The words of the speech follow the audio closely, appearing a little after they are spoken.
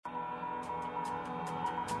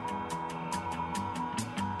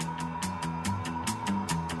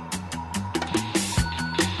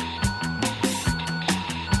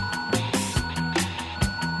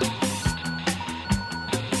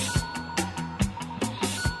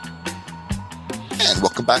And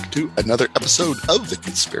welcome back to another episode of The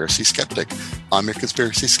Conspiracy Skeptic. I'm your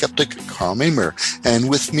Conspiracy Skeptic, Carl Maimer. And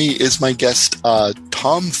with me is my guest,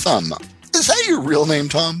 Tom Thumb. Is that your real name,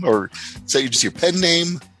 Tom? Or is that just your pen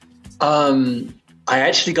name? I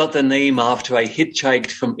actually got the name after I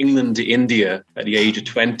hitchhiked from England to India at the age of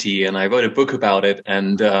 20, and I wrote a book about it,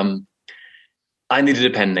 and I needed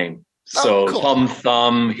a pen name. So cool. Tom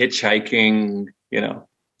Thumb, hitchhiking,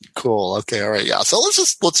 Cool. Okay. All right. Yeah. So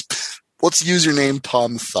let's use your name,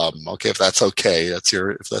 Tom Thumb. Okay. If that's okay. That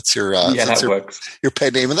works. Your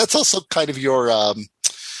pen name. And that's also kind of your,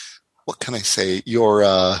 what can I say? Your,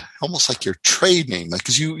 almost like your trade name. Like,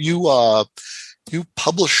 cause you kind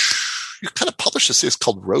of publish this. It's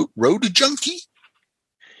called Road Junkie.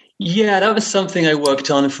 Yeah, that was something I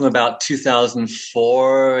worked on from about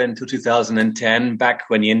 2004 until 2010, back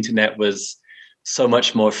when the internet was so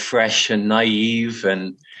much more fresh and naive,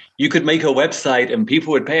 and you could make a website and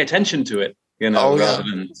people would pay attention to it, rather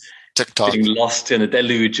than TikTok getting lost in a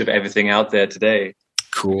deluge of everything out there today.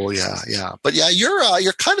 Cool. Yeah. Yeah. But yeah,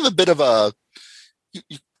 you're kind of a bit of a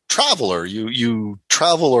traveler. You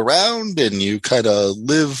travel around and you kind of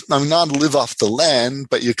live, not live off the land,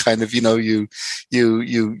 but you kind of, you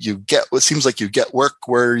get what seems like you get work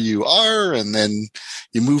where you are and then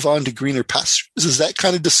you move on to greener pastures. Does that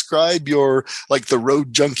kind of describe your, like the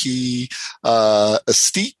road junkie,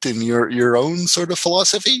 aesthete and your own sort of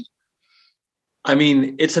philosophy? I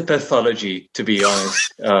mean, it's a pathology, to be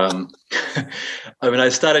honest. I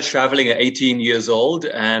started traveling at 18 years old,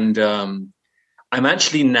 and I'm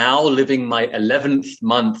actually now living my 11th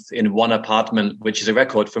month in one apartment, which is a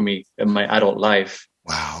record for me in my adult life.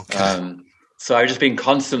 Wow. Okay. So I've just been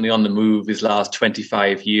constantly on the move these last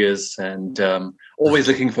 25 years and always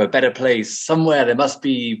looking for a better place. Somewhere there must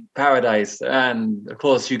be paradise. And of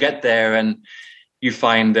course, you get there and you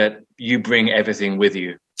find that you bring everything with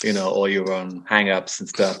you, all your own hang-ups and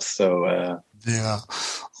stuff. So yeah.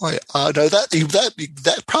 No,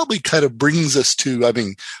 that probably kind of brings us to,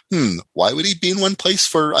 why would he be in one place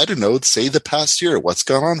for, I don't know, say the past year? What's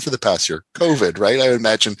gone on for the past year? COVID, right? I would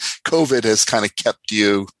imagine COVID has kind of kept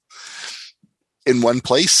you in one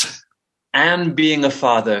place. And being a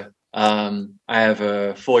father. I have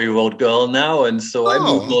a 4-year-old girl now, and so I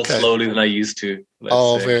move more slowly than I used to.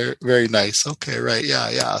 Very, very nice. Okay, right.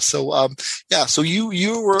 Yeah. So, so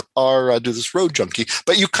you are do this road junkie,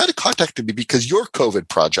 but you kind of contacted me because your COVID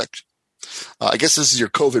project, I guess this is your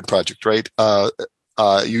COVID project, right?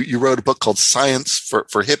 You wrote a book called Science for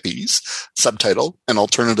Hippies, subtitle, An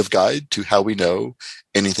Alternative Guide to How We Know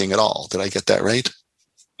Anything at All. Did I get that right?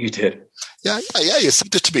 You did. Yeah. You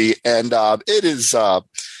sent it to me, and it is.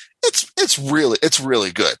 It's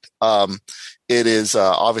really good. It is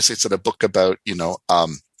obviously it's in a book about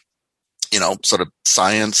sort of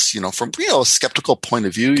science, from a skeptical point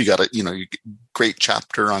of view. You got a great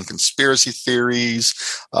chapter on conspiracy theories,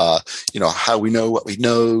 how we know what we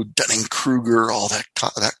know, Dunning-Kruger, all that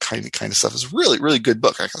kind of stuff. It's really, really good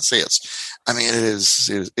book. I can say it's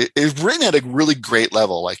written at a really great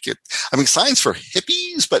level. Science for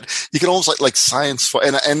hippies, but you can almost like science for,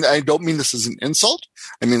 and I don't mean this as an insult.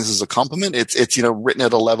 I mean, this is a compliment. It's written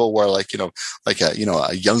at a level where a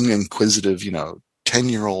young, inquisitive,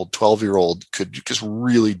 10-year-old, 12-year-old could just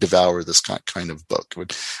really devour this kind of book.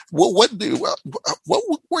 What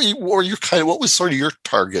was sort of your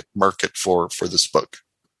target market for this book?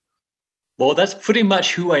 Well, that's pretty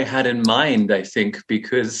much who I had in mind, I think,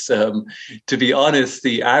 because to be honest,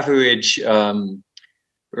 the average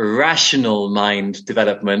rational mind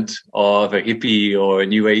development of a hippie or a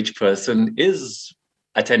new age person is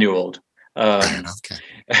a 10-year-old. Okay.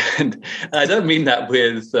 And I don't mean that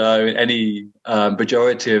with any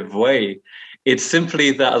pejorative way. It's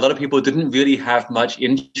simply that a lot of people didn't really have much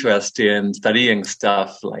interest in studying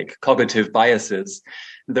stuff like cognitive biases.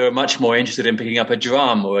 They were much more interested in picking up a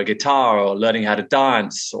drum or a guitar or learning how to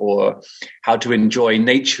dance or how to enjoy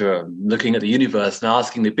nature, looking at the universe and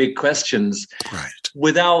asking the big questions, right,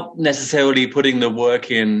 without necessarily putting the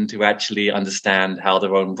work in to actually understand how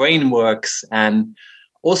their own brain works, and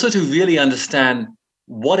also to really understand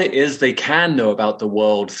what it is they can know about the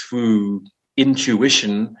world through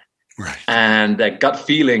intuition, right, and their gut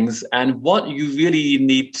feelings, and what you really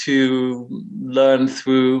need to learn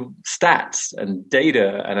through stats and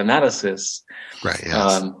data and analysis. Right.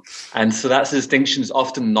 Yes. And so that distinction is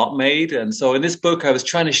often not made. And so in this book, I was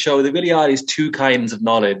trying to show there really are these two kinds of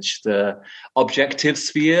knowledge, the objective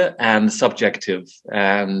sphere and subjective.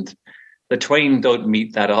 And the twain don't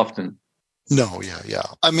meet that often. No, yeah.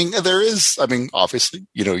 Obviously,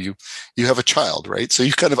 you have a child, right? So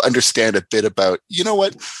you kind of understand a bit about,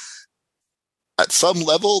 at some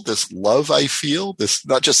level, this love I feel, this,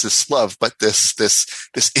 not just this love, but this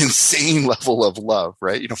insane level of love,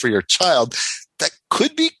 right? For your child, that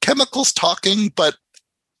could be chemicals talking, but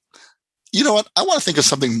you know what? I want to think of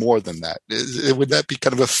something more than that. Would that be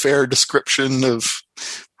kind of a fair description of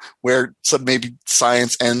where some maybe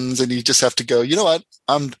science ends and you just have to go, you know what?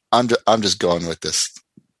 I'm just going with this.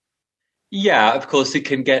 Yeah, of course, it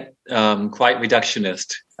can get quite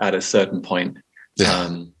reductionist at a certain point.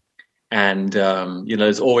 Yeah.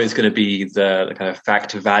 There's always going to be the kind of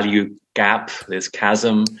fact-to-value gap, this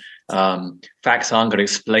chasm. Facts aren't going to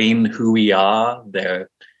explain who we are. They're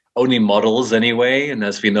only models anyway, and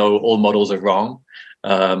as we know, all models are wrong,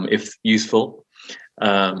 if useful.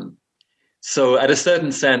 So at a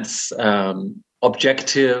certain sense,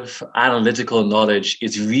 objective, analytical knowledge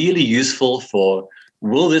is really useful for,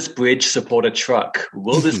 will this bridge support a truck?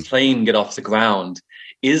 Will this plane get off the ground?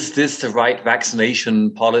 Is this the right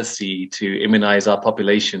vaccination policy to immunize our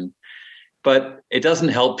population? But it doesn't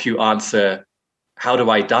help you answer, how do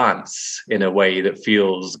I dance in a way that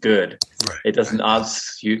feels good? Right, it doesn't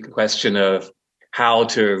ask you the question of how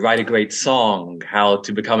to write a great song, how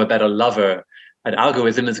to become a better lover. An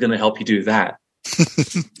algorithm is going to help you do that.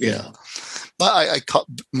 Yeah. I call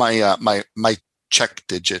my check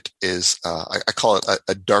digit is I call it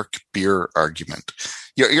a dark beer argument.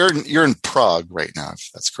 You're in Prague right now, if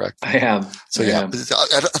that's correct. I am. So yeah,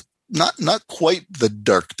 not quite the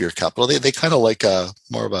dark beer capital. They kind of like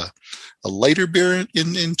more of a lighter beer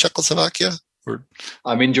in Czechoslovakia.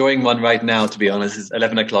 I'm enjoying one right now, to be honest. It's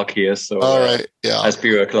 11 o'clock here, so all right, yeah, that's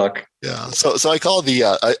beer o'clock. Yeah, so I call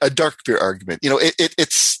it a dark beer argument.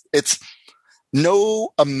 It's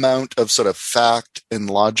no amount of sort of fact and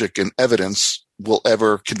logic and evidence will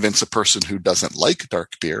ever convince a person who doesn't like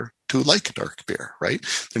dark beer to like dark beer, right?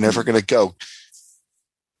 They're never going to go,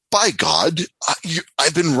 by God,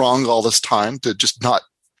 I've been wrong all this time to just not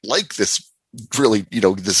like this really,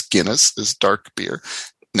 this Guinness, this dark beer.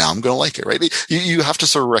 Now I'm going to like it, right? You have to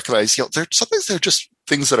sort of recognize, sometimes they're just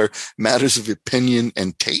things that are matters of opinion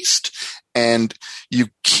and taste. And you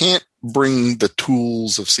can't bring the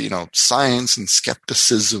tools of, science and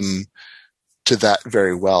skepticism to that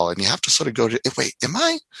very well. And you have to sort of go to, wait,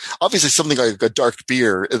 obviously something like a dark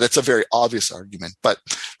beer, that's a very obvious argument, but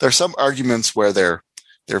there are some arguments where they're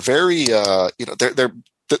very,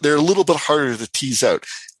 they're a little bit harder to tease out.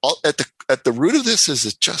 At the root of this is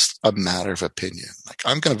it just a matter of opinion. Like,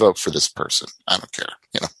 I'm going to vote for this person. I don't care,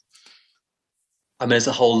 I mean, there's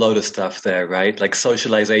a whole load of stuff there, right? Like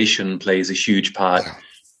socialization plays a huge part. Yeah.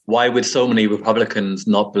 Why would so many Republicans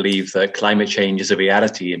not believe that climate change is a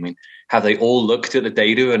reality? I mean, have they all looked at the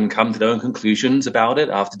data and come to their own conclusions about it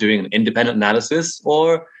after doing an independent analysis?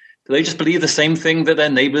 Or do they just believe the same thing that their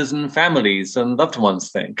neighbors and families and loved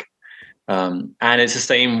ones think? And it's the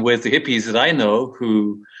same with the hippies that I know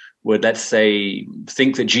who would, let's say,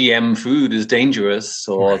 think that GM food is dangerous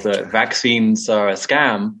or that vaccines are a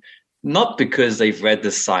scam, not because they've read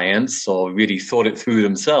the science or really thought it through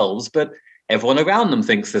themselves, but everyone around them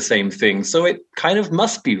thinks the same thing. So it kind of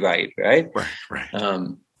must be right?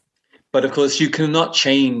 Right. But of course, you cannot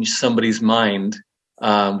change somebody's mind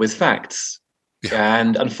with facts. Yeah.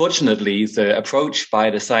 And unfortunately, the approach by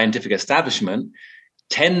the scientific establishment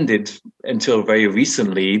tended until very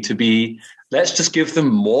recently to be, let's just give them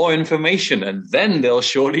more information and then they'll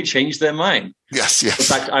surely change their mind. Yes. In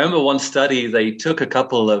fact, I remember one study, they took a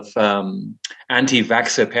couple of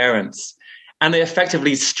anti-vaxxer parents and they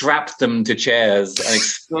effectively strapped them to chairs and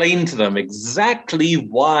explained to them exactly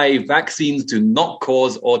why vaccines do not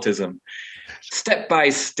cause autism, step by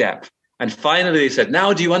step. And finally they said,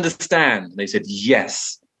 now do you understand? And they said,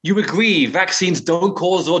 yes. You agree vaccines don't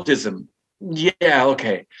cause autism? Yeah,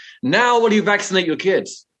 okay. Now will you vaccinate your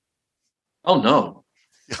kids? Oh, no.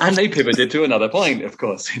 And they pivoted to another point, of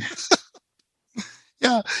course.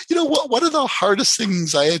 Yeah. One of the hardest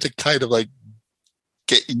things I had to kind of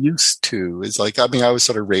get used to is I was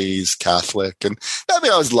sort of raised Catholic, and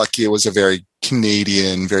I was lucky. It was a very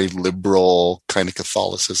Canadian, very liberal kind of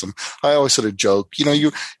Catholicism. I always sort of joke,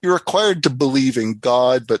 you're required to believe in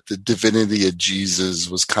God, but the divinity of Jesus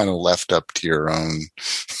was kind of left up to your own,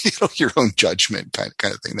 your own judgment kind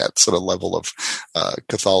of thing, that sort of level of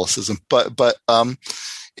Catholicism. But the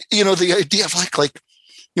idea of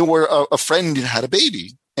where a friend had a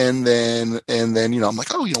baby. And then, I'm like,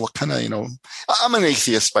 oh, what kind of, I'm an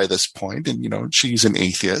atheist by this point, and, she's an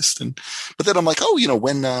atheist. But then I'm like, oh,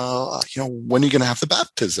 when are you going to have the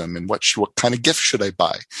baptism, and what kind of gift should I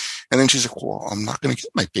buy? And then she's like, well, I'm not going to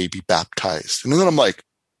get my baby baptized. And then I'm like,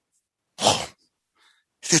 oh,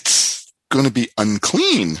 it's going to be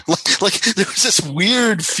unclean. Like there was this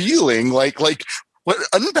weird feeling, like what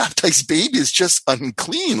unbaptized baby is just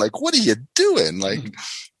unclean. Like, what are you doing? Like,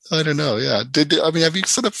 I don't know. Yeah. Have you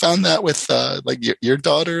sort of found that with, like your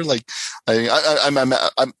daughter? Like,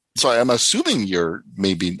 I'm sorry, I'm assuming you're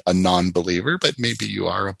maybe a non-believer, but maybe you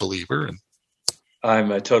are a believer. And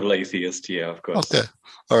I'm a total atheist. Yeah, of course. okay.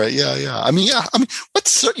 All right. Yeah. Yeah.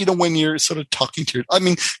 What's, when you're sort of talking to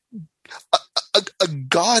a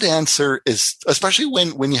God answer is, especially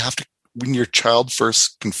when your child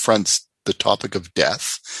first confronts the topic of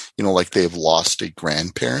death, like they've lost a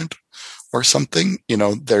grandparent or something,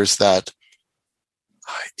 there's that,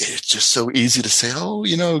 it's just so easy to say,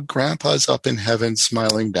 oh, grandpa's up in heaven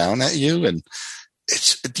smiling down at you. And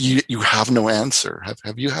it's, you have no answer.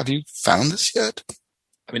 Have you found this yet?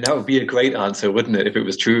 I mean, that would be a great answer, wouldn't it? If it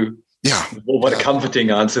was true. Yeah. Well, what a comforting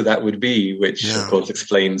answer that would be, which of course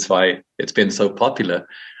explains why it's been so popular.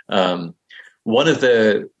 One of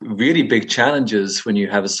the really big challenges when you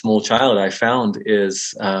have a small child, I found,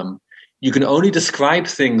 is you can only describe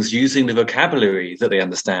things using the vocabulary that they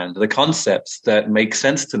understand, the concepts that make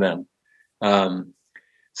sense to them.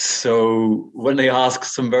 So when they ask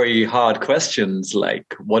some very hard questions,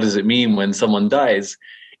 like, what does it mean when someone dies?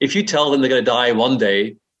 If you tell them they're going to die one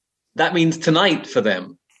day, that means tonight for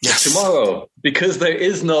them. Yes. Tomorrow, because there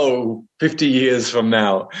is no 50 years from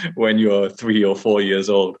now when you're 3 or 4 years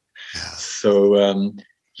old. Yeah. So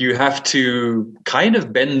you have to kind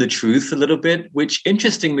of bend the truth a little bit, which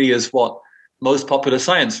interestingly is what most popular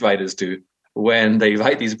science writers do when they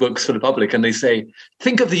write these books for the public. And they say,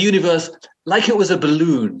 think of the universe like it was a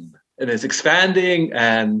balloon and it's expanding,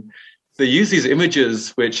 and they use these images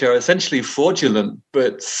which are essentially fraudulent,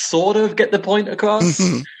 but sort of get the point across.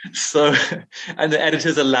 Mm-hmm. So, and the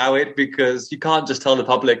editors allow it because you can't just tell the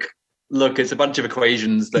public, look, it's a bunch of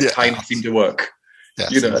equations that kind of seem to work.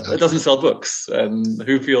 Yes, exactly. It doesn't sell books, and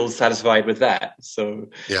who feels satisfied with that? So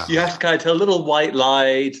you have to kind of tell a little white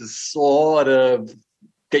lie to sort of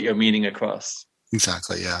get your meaning across.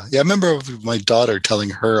 Exactly. Yeah. Yeah. I remember my daughter telling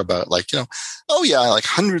her about like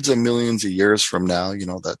hundreds of millions of years from now,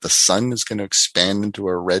 that the sun is going to expand into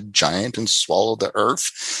a red giant and swallow the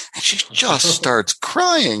earth. And she just starts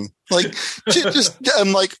crying. Like,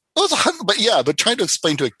 I'm like, oh, it's 100, but trying to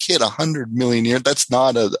explain to a kid 100 million years, that's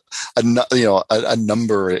not a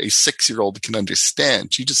number a 6-year-old can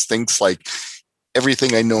understand. She just thinks like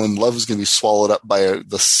everything I know and love is going to be swallowed up by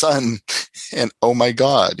the sun. And oh my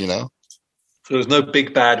God, So there's no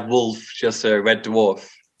big bad wolf, just a red dwarf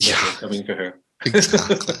coming for her.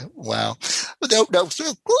 Exactly. Wow. Now, a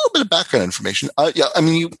little bit of background information. I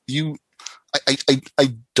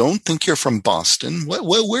don't think you're from Boston.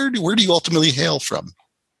 Where do you ultimately hail from?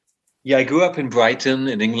 Yeah, I grew up in Brighton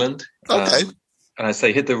in England. Okay. And I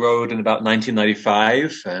hit the road in about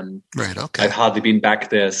 1995. And right. Okay. I've hardly been back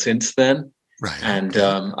there since then. Right. And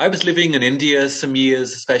I was living in India some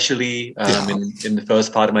years, especially in the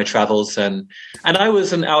first part of my travels. And I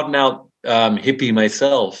was an out and out hippie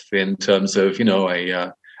myself in terms of,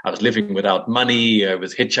 I was living without money. I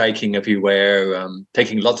was hitchhiking everywhere,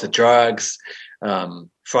 taking lots of drugs,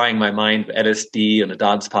 frying my mind with LSD and the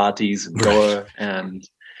dance parties and Goa. Right. And,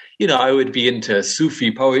 I would be into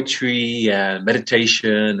Sufi poetry and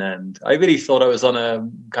meditation. And I really thought I was on a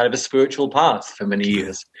kind of a spiritual path for many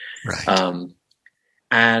years. Right.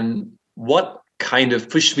 And what kind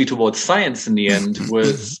of pushed me towards science in the end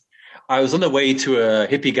was I was on the way to a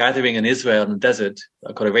hippie gathering in Israel in the desert,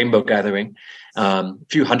 called a rainbow gathering, a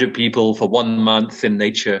few hundred people for 1 month in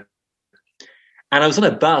nature. And I was on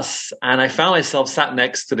a bus and I found myself sat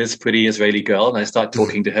next to this pretty Israeli girl, and I started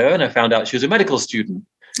talking to her, and I found out she was a medical student.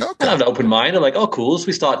 Okay. And I have an open mind. I'm like, oh, cool. So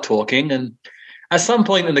we start talking. And at some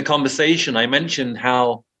point in the conversation, I mentioned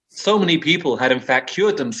how so many people had in fact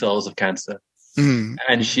cured themselves of cancer. Mm.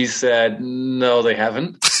 And she said, no, they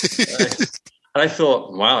haven't. And I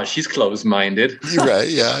thought, wow, she's closed-minded. You're right.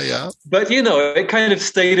 Yeah. But, it kind of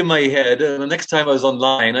stayed in my head. And the next time I was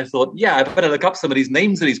online, I thought, yeah, I better look up some of these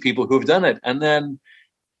names of these people who have done it. And then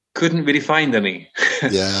couldn't really find any.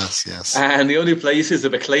 Yes. And the only places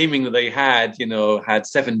that were claiming that they had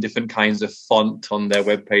 7 different kinds of font on their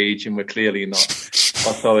webpage and were clearly not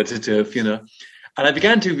authoritative, And I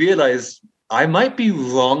began to realize I might be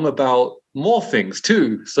wrong about more things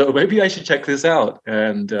too. So maybe I should check this out.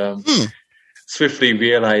 And swiftly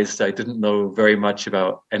realized I didn't know very much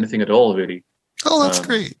about anything at all, really. Oh, that's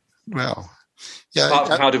great. Wow. Yeah. Apart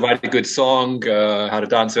from how to write a good song, how to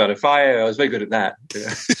dance around a fire. I was very good at that.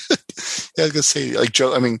 Yeah. I was going to say, like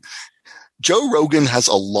Joe Rogan has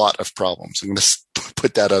a lot of problems. I'm going to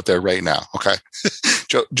put that out there right now. Okay.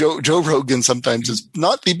 Joe Rogan sometimes is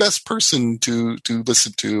not the best person to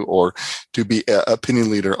listen to or to be an opinion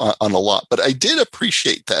leader on a lot, but I did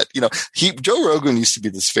appreciate that. Joe Rogan used to be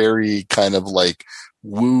this very kind of like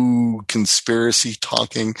woo conspiracy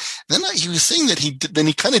talking. And then he was saying that he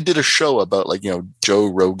kind of did a show about like, Joe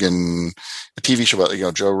Rogan, a TV show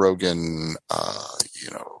about, Joe Rogan,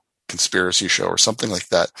 conspiracy show or something like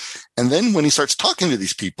that. And then when he starts talking to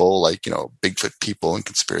these people, like, Bigfoot people and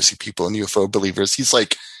conspiracy people and UFO believers, he's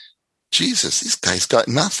like, Jesus, these guys got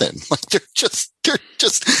nothing. Like they just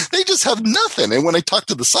have nothing. And when I talk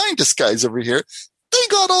to the scientist guys over here, they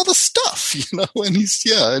got all the stuff, and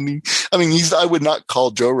I would not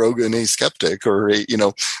call Joe Rogan a skeptic or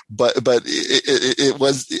but it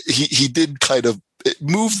was, he did kind of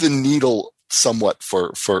move the needle somewhat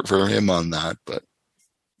for him on that, but.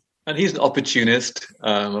 And he's an opportunist,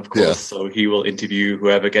 of course, yeah. So he will interview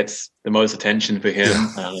whoever gets the most attention for him.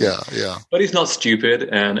 Yeah. But he's not stupid.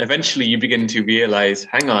 And eventually you begin to realize,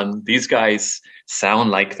 hang on, these guys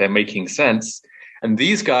sound like they're making sense. And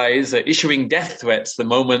these guys are issuing death threats the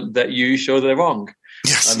moment that you show they're wrong.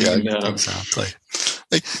 Yes, exactly.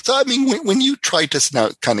 So, when you try to now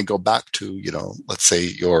kind of go back to, let's say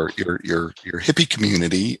your hippie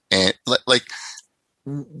community and like,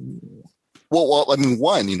 well,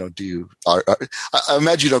 one, I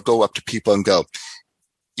imagine you don't go up to people and go,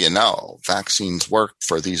 vaccines work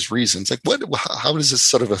for these reasons. Like how has this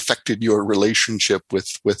sort of affected your relationship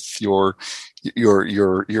with your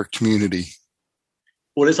community?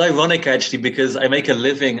 Well, it's ironic actually, because I make a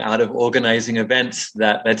living out of organizing events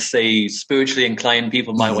that, let's say, spiritually inclined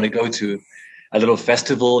people might want to go to. A little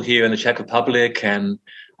festival here in the Czech Republic. And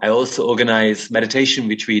I also organize meditation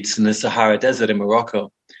retreats in the Sahara Desert in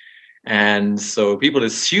Morocco. And so people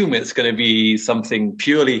assume it's going to be something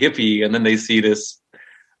purely hippie, and then they see this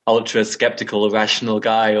ultra skeptical, irrational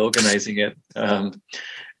guy organizing it.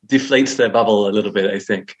 Deflates their bubble a little bit, I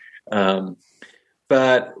think.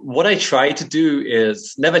 But what I try to do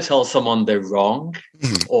is never tell someone they're wrong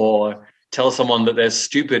or tell someone that they're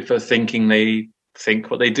stupid for thinking they think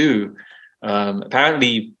what they do.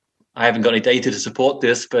 Apparently, I haven't got any data to support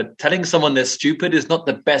this, but telling someone they're stupid is not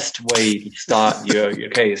the best way to start your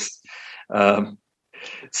case.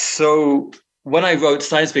 So when I wrote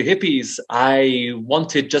Science for Hippies, I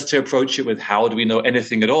wanted just to approach it with how do we know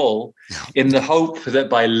anything at all, in the hope that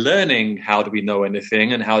by learning how do we know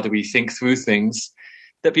anything and how do we think through things,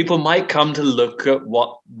 that people might come to look at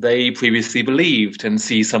what they previously believed and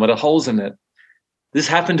see some of the holes in it. This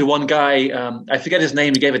happened to one guy, I forget his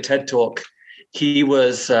name, he gave a TED talk. He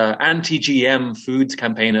was anti-GM foods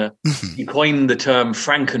campaigner. He coined the term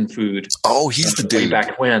Frankenfood. Oh, he's the dude. Way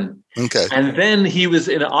back when. Okay. And then he was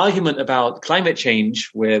in an argument about climate change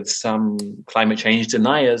with some climate change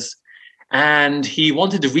deniers. And he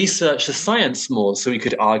wanted to research the science more so he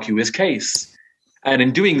could argue his case. And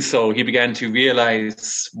in doing so, he began to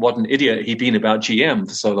realize what an idiot he'd been about GM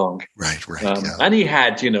for so long. Right. And he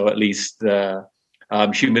had, at least the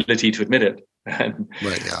humility to admit it. And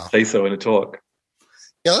say so in a talk.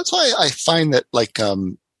 Yeah, that's why I find that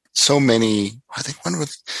so many, I think one of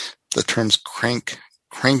the terms crank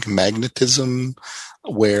magnetism,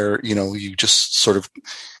 where you just sort of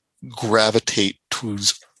gravitate to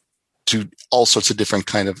all sorts of different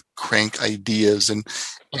kind of crank ideas, and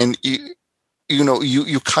you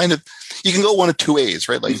kind of, you can go one of two ways,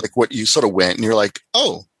 right? Like what you sort of went, and you're like,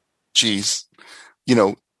 oh, geez,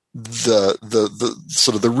 the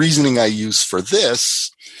sort of the reasoning I use for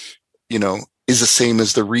this, is the same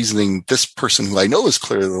as the reasoning this person who I know is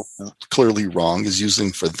clearly wrong is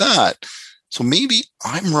using for that. So maybe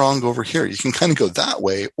I'm wrong over here. You can kind of go that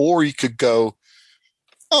way, or you could go,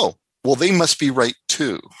 oh, well, they must be right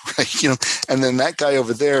too, right? And then that guy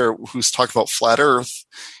over there who's talking about flat Earth,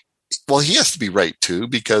 well, he has to be right too,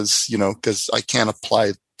 because I can't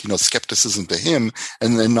apply, skepticism to him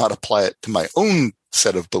and then not apply it to my own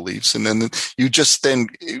set of beliefs. And then you just then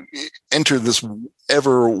enter this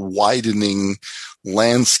ever widening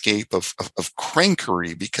landscape of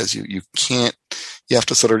crankery, because you have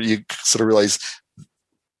to sort of realize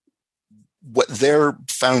what they're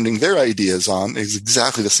founding their ideas on is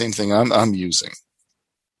exactly the same thing I'm using.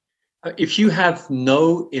 If you have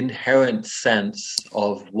no inherent sense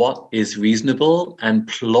of what is reasonable and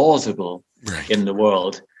plausible in the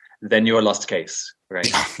world, then you're a lost case, right?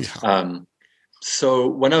 Yeah. So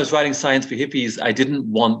when I was writing Science for Hippies, I didn't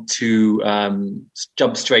want to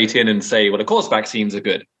jump straight in and say, well, of course vaccines are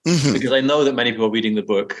good, because I know that many people reading the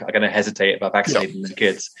book are going to hesitate about vaccinating their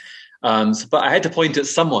kids. But I had to point at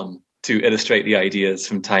someone to illustrate the ideas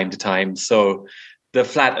from time to time. So the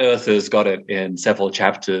flat earthers got it in several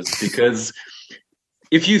chapters, because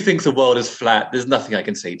if you think the world is flat, there's nothing I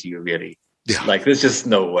can say to you, really. Yeah. Like, there's just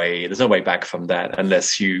no way. There's no way back from that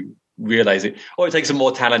unless you realize it. Or it takes a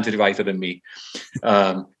more talented writer than me.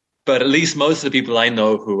 But at least most of the people I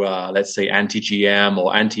know who are, let's say, anti-GM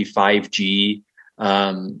or anti-5G,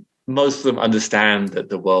 most of them understand that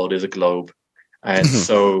the world is a globe. And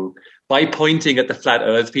so by pointing at the flat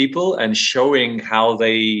earth people and showing how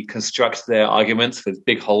they construct their arguments with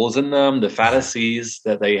big holes in them, the fallacies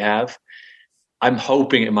that they have, I'm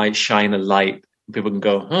hoping it might shine a light. People can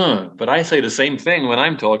go, but I say the same thing when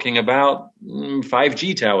I'm talking about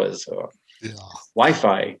 5G towers or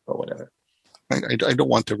Wi-Fi or whatever. I don't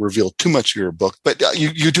want to reveal too much of your book, but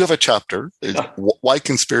you do have a chapter, why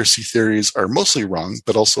conspiracy theories are mostly wrong,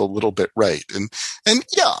 but also a little bit right. And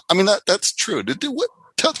yeah, I mean, that's true.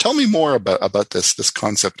 Tell me more about this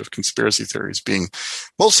concept of conspiracy theories being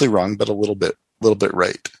mostly wrong, but a little bit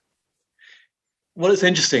right. Well, it's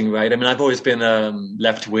interesting, right? I mean, I've always been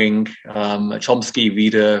left-wing, a Chomsky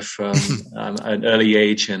reader from an early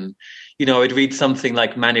age. And, I'd read something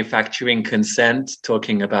like Manufacturing Consent,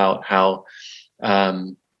 talking about how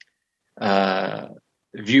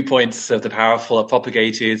viewpoints of the powerful are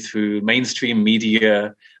propagated through mainstream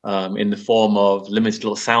media in the form of limited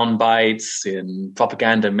little sound bites, in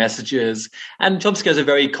propaganda messages. And Chomsky has a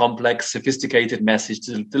very complex, sophisticated message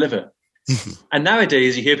to deliver. And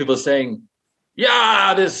nowadays, you hear people saying,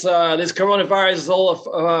 yeah, this coronavirus is all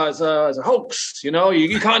is a hoax.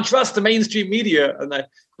 You can't trust the mainstream media. And I'm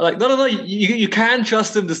like, no, you can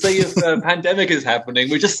trust them to say if the pandemic is happening.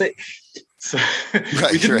 We just say, so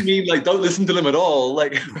we didn't mean like don't listen to them at all.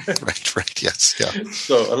 Like, right, yes, yeah.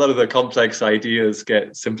 So a lot of the complex ideas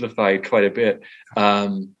get simplified quite a bit.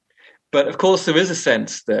 But of course, there is a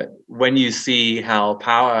sense that when you see how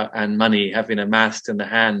power and money have been amassed in the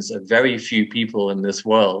hands of very few people in this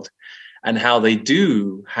world, and how they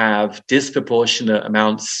do have disproportionate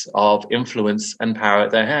amounts of influence and power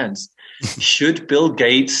at their hands. Should Bill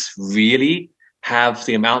Gates really have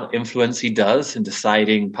the amount of influence he does in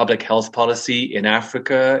deciding public health policy in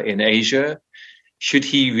Africa, in Asia? Should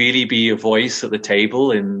he really be a voice at the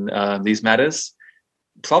table in these matters?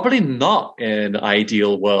 Probably not in an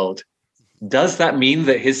ideal world. Does that mean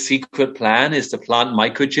that his secret plan is to plant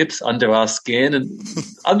microchips under our skin? And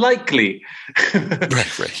unlikely.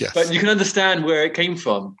 Right, yes. But you can understand where it came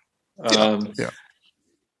from. Yeah.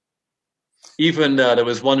 Even there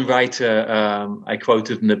was one writer I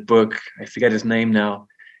quoted in the book, I forget his name now,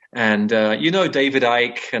 and David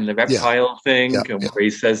Icke and the reptile thing, where he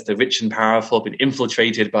says the rich and powerful have been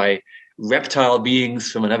infiltrated by reptile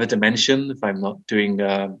beings from another dimension, if I'm not doing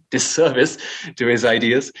disservice to his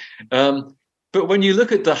ideas. But when you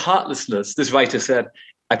look at the heartlessness, this writer said,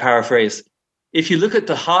 I paraphrase, if you look at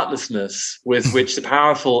the heartlessness with which the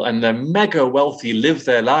powerful and the mega wealthy live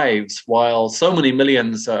their lives while so many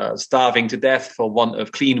millions are starving to death for want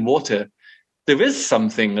of clean water, there is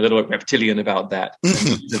something a little bit reptilian about that.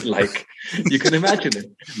 Like, you can imagine it,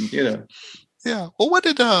 Yeah. Well, what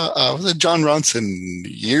did was it John Ronson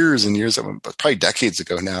years and years, probably decades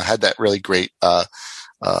ago now, had that really great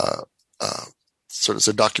sort of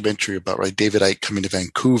a documentary about David Icke coming to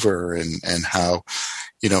Vancouver and how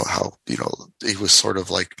he was sort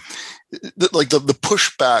of like the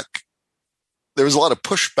pushback. There was a lot of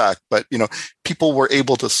pushback, but people were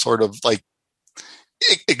able to sort of like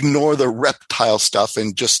ignore the reptile stuff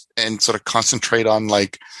and sort of concentrate on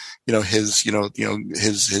his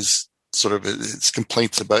sort of his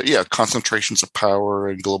complaints about concentrations of power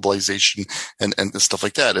and globalization and stuff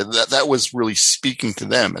like that. And that was really speaking to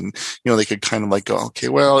them. And they could kind of like go, okay,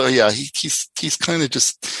 well, yeah, he's kind of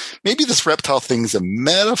just, maybe this reptile thing's a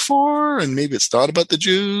metaphor and maybe it's not about the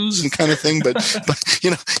Jews and kind of thing. But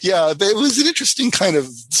it was an interesting kind of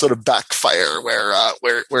sort of backfire where I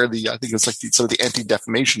think it was like sort of the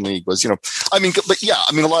Anti-Defamation League was, a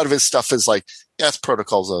lot of his stuff is like, it's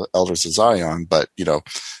Protocols of Elders of Zion, but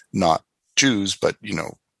not Jews, but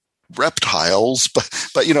reptiles, but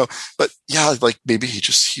like maybe he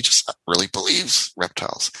just really believes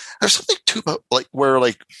reptiles. There's something too about as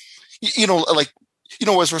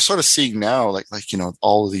we're sort of seeing now,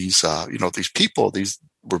 all of these these people,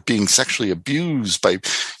 were being sexually abused by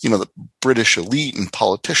the British elite and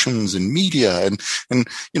politicians and media, and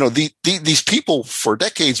these people for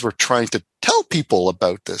decades were trying to tell people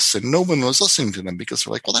about this, and no one was listening to them because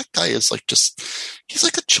they're like, well, that guy is he's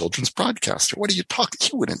like a children's broadcaster. What are you talking?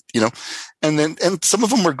 He wouldn't, and some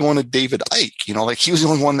of them were going to David Icke, he was the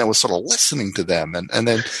only one that was sort of listening to them, and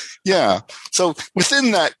then so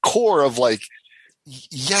within that core of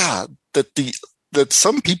that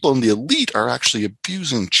some people in the elite are actually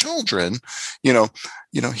abusing children, he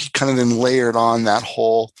kind of then layered on that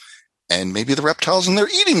whole, and maybe the reptiles, and they're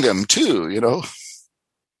eating them too, you know?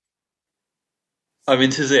 I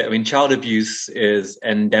mean, this is it. I mean, child abuse is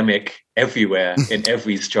endemic everywhere in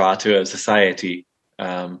every strata of society.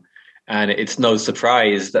 And it's no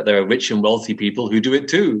surprise that there are rich and wealthy people who do it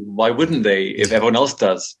too. Why wouldn't they if everyone else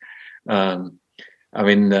does? I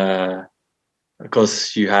mean, of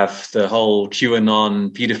course, you have the whole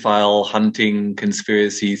QAnon, pedophile hunting,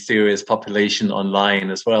 conspiracy theorist population online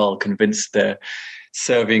as well, convinced they're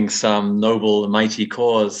serving some noble, mighty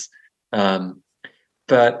cause.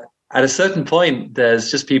 But at a certain point, there's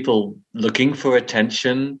just people looking for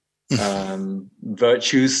attention,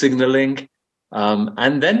 virtue signaling.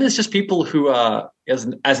 And then there's just people who are, as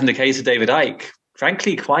in the case of David Icke,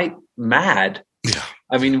 frankly, quite mad. Yeah.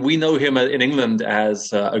 I mean, we know him in England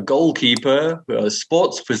as a goalkeeper, a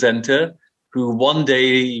sports presenter, who one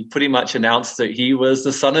day pretty much announced that he was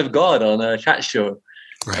the son of God on a chat show.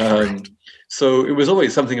 Right. So it was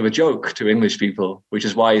always something of a joke to English people, which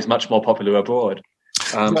is why he's much more popular abroad.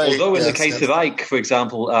 Although in the case of Icke, for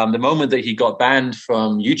example, the moment that he got banned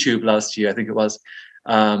from YouTube last year, I think it was,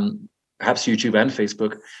 perhaps YouTube and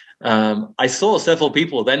Facebook, I saw several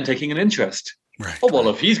people then taking an interest. Right. Oh, well,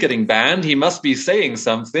 if he's getting banned, he must be saying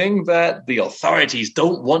something that the authorities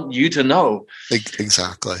don't want you to know.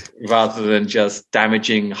 Exactly. Rather than just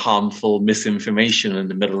damaging, harmful misinformation in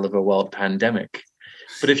the middle of a world pandemic.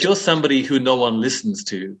 But if you're somebody who no one listens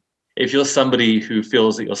to, if you're somebody who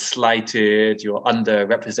feels that you're slighted, you're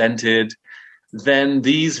underrepresented, then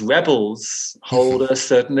these rebels hold a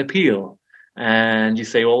certain appeal. And you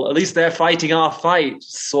say, well, at least they're fighting our fight,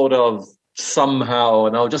 sort of, somehow,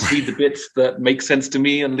 and I'll just read the bits that make sense to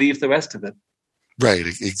me and leave the rest of it. Right.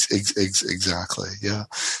 Exactly. Yeah.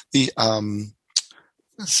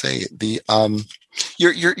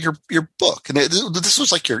 Your book, and this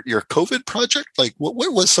was like your COVID project. Like, what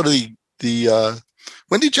was sort of the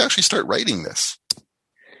when did you actually start writing this?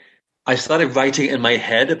 I started writing in my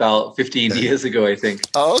head about 15 years ago, I think.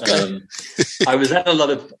 Oh, okay. I was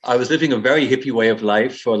living a very hippie way of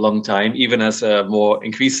life for a long time, even as a more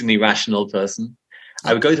increasingly rational person.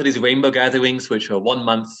 I would go to these rainbow gatherings, which were 1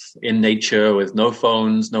 month in nature with no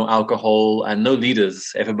phones, no alcohol, and no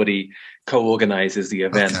leaders. Everybody co-organizes the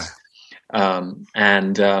event. Okay.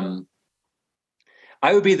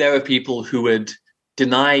 I would be there with people who would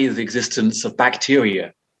deny the existence of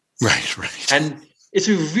bacteria. Right. And it's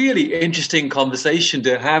a really interesting conversation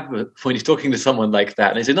to have when you're talking to someone like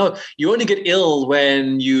that. And they say, no, you only get ill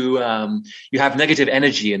when you have negative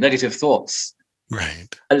energy and negative thoughts. Right.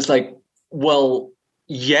 And it's like, well,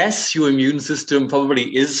 yes, your immune system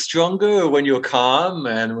probably is stronger when you're calm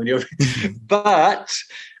and when you're,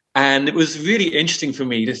 and it was really interesting for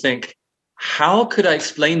me to think, how could I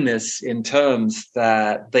explain this in terms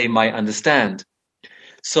that they might understand?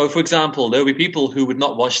 So, for example, there would be people who would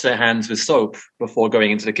not wash their hands with soap before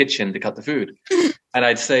going into the kitchen to cut the food. And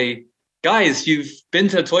I'd say, guys, you've been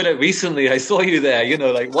to the toilet recently. I saw you there,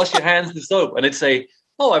 wash your hands with soap. And I'd say,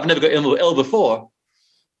 oh, I've never got ill before.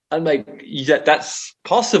 I'm like, yeah, that's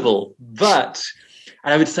possible. And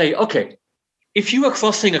I would say, okay, if you were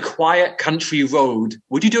crossing a quiet country road,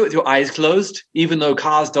 would you do it with your eyes closed, even though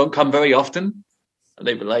cars don't come very often? And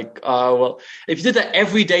they were like, well, if you did that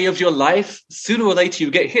every day of your life, sooner or later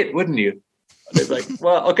you'd get hit, wouldn't you? And they're like,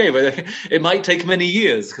 well, okay, but it might take many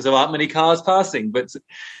years because there aren't many cars passing.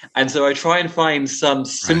 And so I try and find some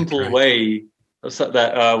simple way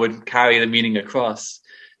that would carry the meaning across.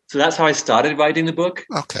 So that's how I started writing the book.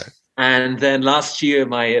 Okay. And then last year,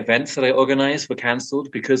 my events that I organized were canceled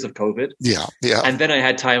because of COVID. Yeah. And then I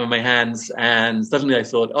had time on my hands, and suddenly I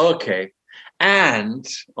thought, okay. And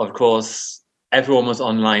of course, everyone was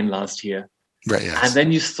online last year. Right. Yes. And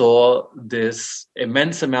then you saw this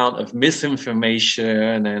immense amount of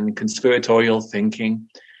misinformation and conspiratorial thinking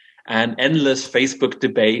and endless Facebook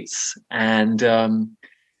debates. And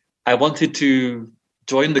I wanted to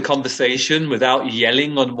join the conversation without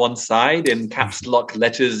yelling on one side in caps lock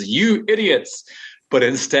letters, you idiots, but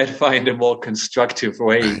instead find a more constructive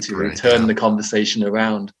way to turn the conversation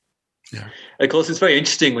around. Yeah. Of course, it's very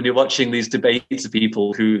interesting when you're watching these debates of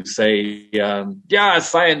people who say,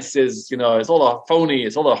 science is, it's all a phony,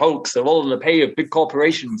 it's all a hoax, they're all in the pay of big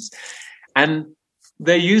corporations. And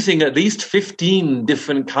they're using at least 15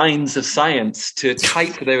 different kinds of science to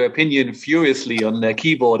type their opinion furiously on their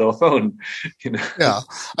keyboard or phone. Yeah,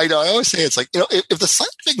 I know. I always say it's like, if the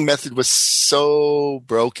scientific method was so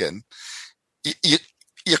broken,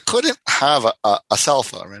 you couldn't have a cell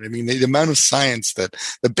phone, right? I mean, the amount of science the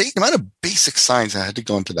amount of basic science that had to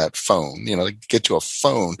go into that phone, to get to a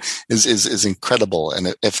phone is incredible.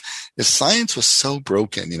 And if science was so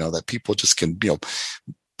broken, that people just can,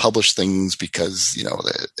 publish things because,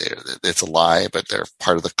 it's a lie, but they're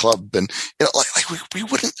part of the club. And, we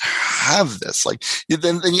wouldn't have this. Like,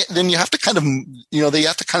 then you have to kind of, they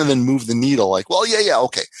have to kind of then move the needle. Like, well, yeah,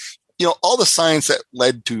 okay. All the science that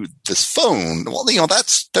led to this phone, well,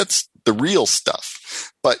 that's the real stuff.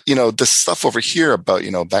 But, this stuff over here about,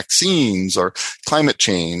 vaccines or climate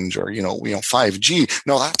change or, 5G,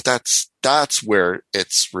 no, that's where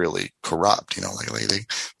it's really corrupt. They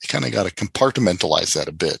kind of got to compartmentalize that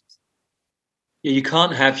a bit. Yeah, you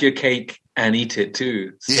can't have your cake and eat it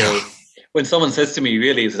too. So yeah. When someone says to me,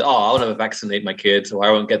 really, I want to vaccinate my kids or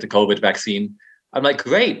I won't get the COVID vaccine, I'm like,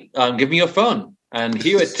 great, give me your phone. And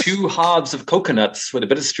here are 2 halves of coconuts with a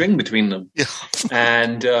bit of string between them. Yeah.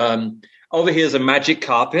 And over here's a magic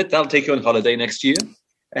carpet. That'll take you on holiday next year.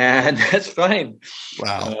 And that's fine.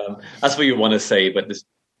 Wow. That's what you want to say, but this,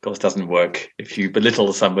 of course, doesn't work. If you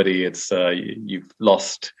belittle somebody, it's you've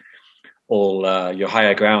lost all your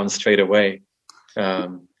higher ground straight away.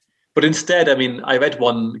 But instead, I read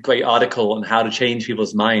one great article on how to change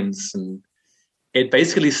people's minds, and it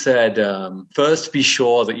basically said, first, be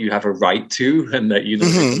sure that you have a right to and that you know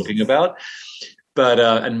what you're talking about. But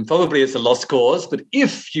and probably it's a lost cause. But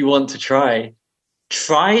if you want to try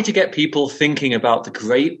to get people thinking about the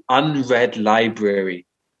great unread library,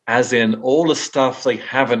 as in all the stuff they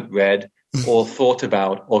haven't read or thought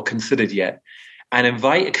about or considered yet, and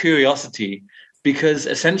invite a curiosity. Because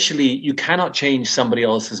essentially, you cannot change somebody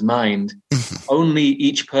else's mind. Only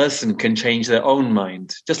each person can change their own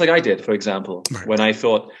mind. Just like I did, for example, when I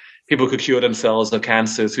thought people could cure themselves of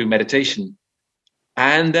cancer through meditation.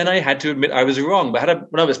 And then I had to admit I was wrong. But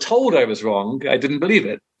when I was told I was wrong, I didn't believe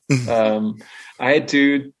it. I had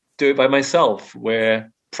to do it by myself.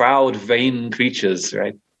 We're proud, vain creatures,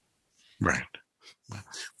 right? Right.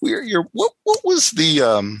 What was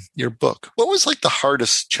the your book? What was like the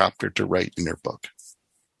hardest chapter to write in your book?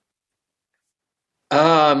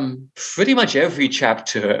 Pretty much every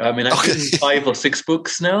chapter. I've written 5 or 6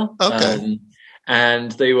 books now. Okay.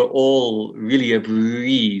 And they were all really a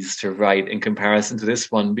breeze to write in comparison to this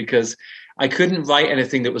one because I couldn't write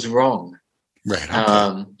anything that was wrong. Right.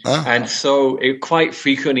 Okay. And so it quite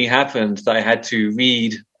frequently happened that I had to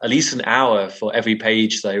read at least an hour for every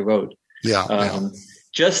page that I wrote. Yeah.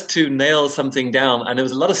 Just to nail something down. And there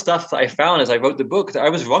was a lot of stuff that I found as I wrote the book that I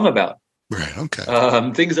was wrong about. Right, okay.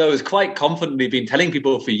 Things I was quite confidently been telling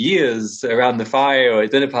people for years around the fire or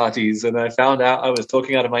at dinner parties, and I found out I was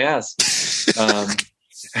talking out of my ass.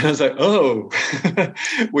 And I was like,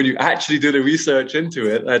 when you actually do the research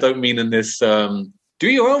into it, I don't mean in this, do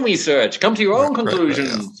your own research, come to your own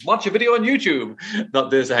conclusions, watch a video on YouTube. Not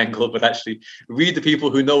this angle, but actually read the people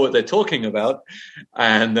who know what they're talking about.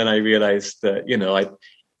 And then I realized that,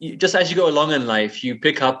 just as you go along in life, you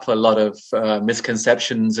pick up a lot of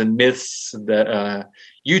misconceptions and myths that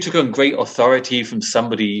you took on great authority from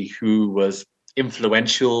somebody who was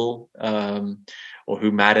influential or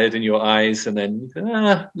who mattered in your eyes. And then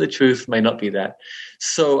the truth may not be that.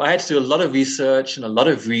 So I had to do a lot of research and a lot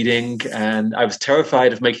of reading. And I was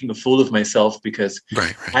terrified of making a fool of myself because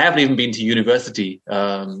I haven't even been to university.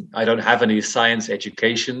 I don't have any science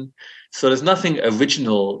education. So there's nothing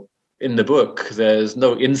original in the book. There's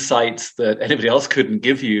no insights that anybody else couldn't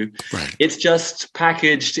give you. Right. It's just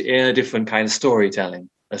packaged in a different kind of storytelling,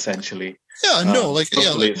 essentially. Yeah, no,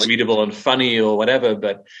 hopefully it's readable and funny or whatever,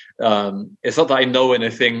 but it's not that I know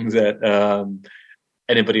anything that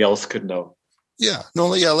anybody else could know. Yeah,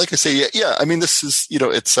 no, yeah, like I say, yeah. I mean, this is,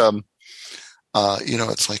 it's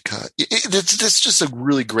it's like it's just a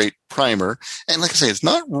really great primer, and like I say, it's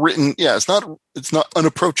not written. Yeah, it's not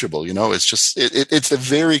unapproachable. It's just it's a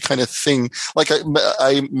very kind of thing. Like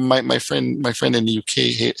my friend in the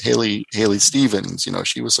UK, Haley Stevens.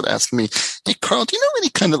 She was sort of asking me, "Hey, Carl, do you know any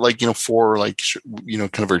kind of like for like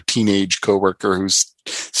kind of her teenage coworker who's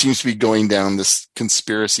seems to be going down this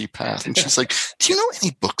conspiracy path?" And she's like, "Do you know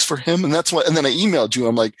any books for him?" And that's what. And then I emailed you.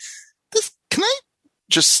 I'm like,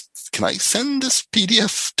 can I send this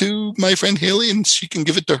PDF to my friend Haley and she can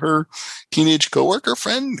give it to her teenage coworker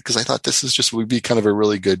friend? Because I thought this would be kind of a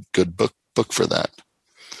really good book for that.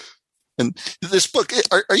 And this book,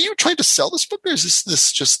 are you trying to sell this book, or is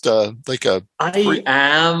this just like a? I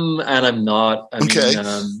am, and I'm not. I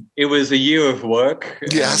mean, it was a year of work.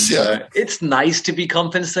 Yes, and, it's nice to be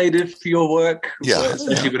compensated for your work.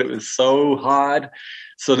 Especially when it was so hard.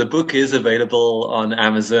 So the book is available on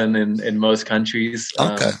Amazon in most countries.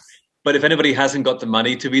 Okay. But if anybody hasn't got the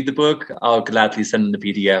money to read the book, I'll gladly send them the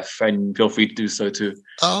PDF, and feel free to do so too.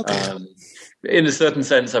 Oh, okay. In a certain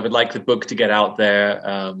sense, I would like the book to get out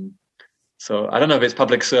there. So I don't know if it's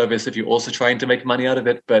public service if you're also trying to make money out of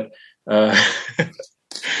it, but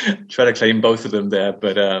Try to claim both of them there,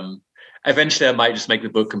 but eventually I might just make the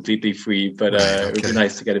book completely free, but it would be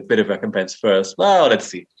nice to get a bit of recompense first. Well, let's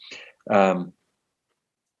see. The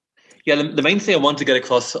main thing I want to get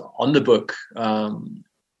across on the book,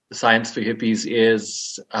 Science for Hippies,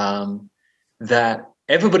 is that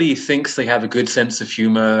everybody thinks they have a good sense of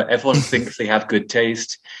humor. Everyone thinks they have good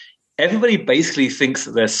taste. Everybody basically thinks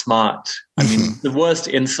that they're smart. I mean, the worst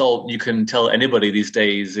insult you can tell anybody these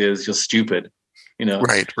days is you're stupid.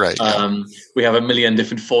 Right. We have a million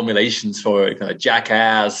different formulations for it,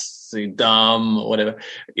 jackass, dumb, whatever,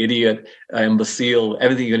 idiot, imbecile,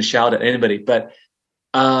 everything you can shout at anybody. But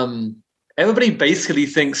everybody basically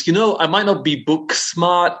thinks, I might not be book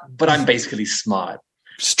smart, but I'm basically smart.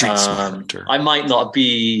 Street smart. I might not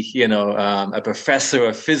be, a professor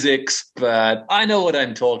of physics, but I know what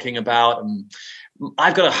I'm talking about. And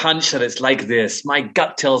I've got a hunch that it's like this. My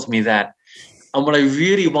gut tells me that. And what I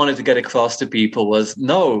really wanted to get across to people was,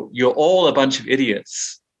 no, you're all a bunch of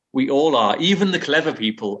idiots. We all are. Even the clever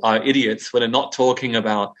people are idiots when they're not talking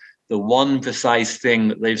about the one precise thing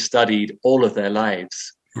that they've studied all of their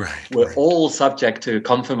lives. We're all subject to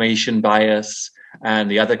confirmation bias and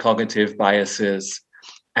the other cognitive biases.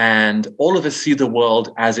 And all of us see the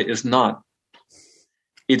world as it is not.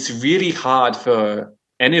 It's really hard for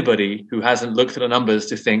anybody who hasn't looked at the numbers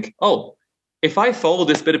to think, oh, if I fold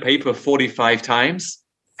this bit of paper 45 times,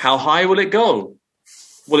 how high will it go?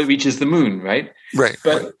 Well, it reaches the moon, right?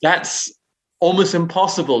 But that's almost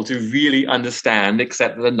impossible to really understand,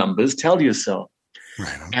 except that the numbers tell you so.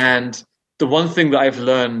 And the one thing that I've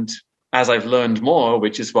learned as I've learned more,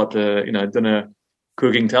 which is what the Dunner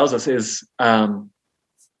Kruging tells us, is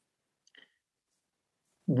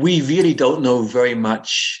we really don't know very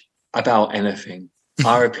much about anything.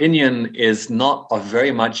 Our opinion is not of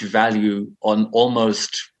very much value on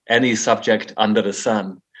almost any subject under the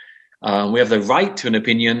sun. We have the right to an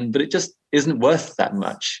opinion, but it just isn't worth that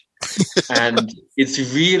much. And it's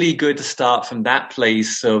really good to start from that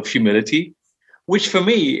place of humility, which for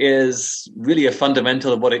me is really a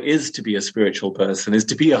fundamental of what it is to be a spiritual person, is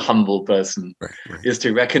to be a humble person, is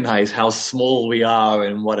to recognize how small we are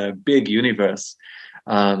in what a big universe.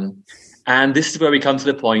 And this is where we come to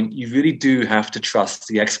the point, you really do have to trust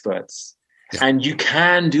the experts. And you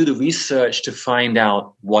can do the research to find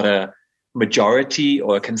out what a majority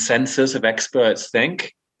or a consensus of experts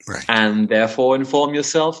think, and therefore inform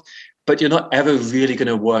yourself. But you're not ever really going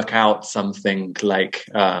to work out something like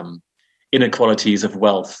inequalities of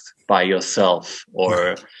wealth by yourself,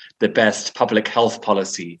 or the best public health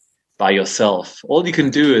policy by yourself. All you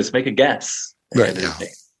can do is make a guess.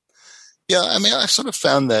 Yeah, I mean, I've sort of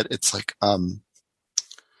found that it's like,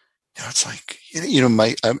 it's like,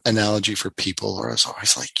 my analogy for people is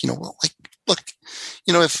always like, look,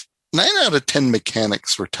 if 9 out of 10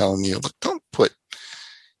 mechanics were telling you, look,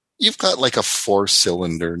 you've got like a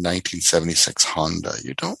 4-cylinder 1976 Honda.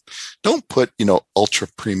 You don't put, ultra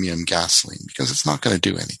premium gasoline, because it's not going to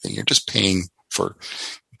do anything. You're just paying for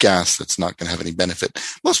gas that's not going to have any benefit.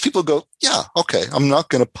 Most people go, yeah, okay, I'm not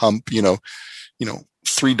going to pump,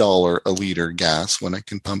 $3 a liter gas when I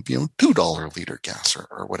can pump, $2 a liter gas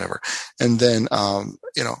or whatever. And then,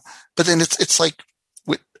 but then it's like,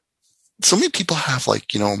 so many people have like,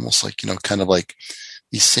 almost like, kind of like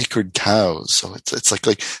these sacred cows. So it's like,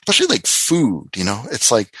 especially like food,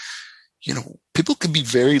 it's like, people can be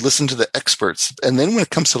listen to the experts. And then when it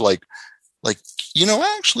comes to like,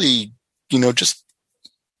 actually, just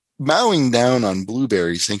mowing down on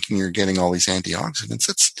blueberries, thinking you're getting all these antioxidants,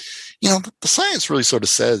 it's, the science really sort of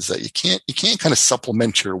says that you can't kind of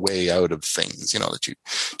supplement your way out of things, that you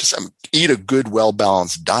just eat a good,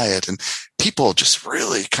 well-balanced diet. And people just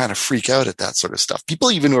really kind of freak out at that sort of stuff. People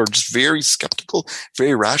even who are just very skeptical,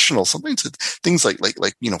 very rational, sometimes things like,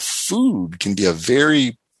 food can be a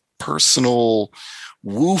very personal,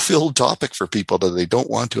 woo-filled topic for people that they don't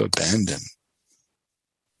want to abandon.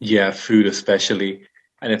 Yeah, food especially.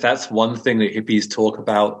 And if that's one thing that hippies talk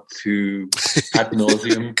about to ad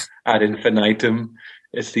nauseum, ad infinitum,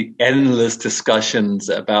 it's the endless discussions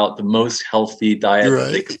about the most healthy diet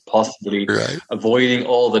that they could possibly, avoiding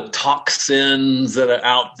all the toxins that are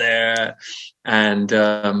out there. And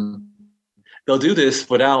they'll do this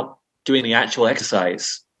without doing the actual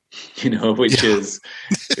exercise, which is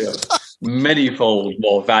many-fold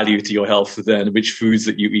more value to your health than which foods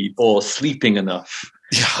that you eat, or sleeping enough.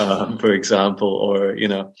 For example, or,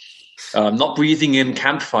 not breathing in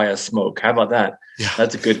campfire smoke. How about that?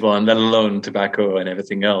 That's a good one, let alone tobacco and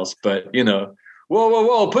everything else. But,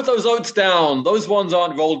 whoa, put those oats down. Those ones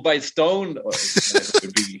aren't rolled by stone. It's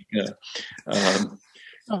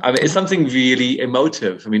something really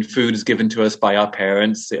emotive. I mean, food is given to us by our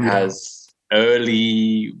parents. It has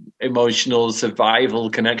early emotional survival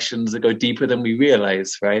connections that go deeper than we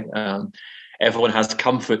realize, right? Everyone has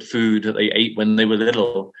comfort food that they ate when they were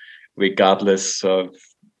little, regardless of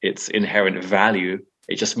its inherent value.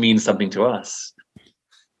 It just means something to us.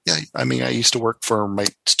 Yeah, I mean, I used to work for my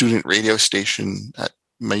student radio station at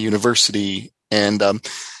my university, and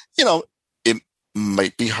it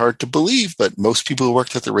might be hard to believe, but most people who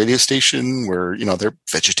worked at the radio station were, they're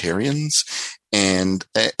vegetarians, and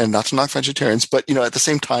not to knock vegetarians, but at the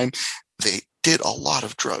same time, they did a lot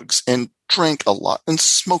of drugs and drank a lot and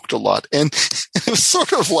smoked a lot, and it was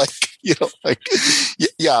sort of like,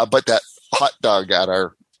 but that hot dog at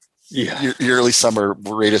our your early summer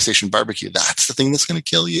radio station barbecue, that's the thing that's going to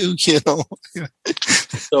kill you,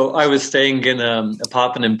 So I was staying in an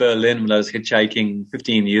apartment in Berlin when I was hitchhiking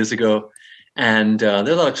 15 years ago, and there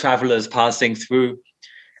were a lot of travelers passing through,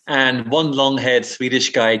 and one long-haired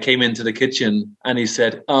Swedish guy came into the kitchen and he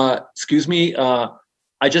said, excuse me,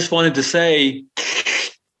 I just wanted to say,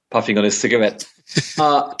 puffing on his cigarette,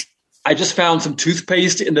 I just found some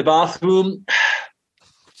toothpaste in the bathroom.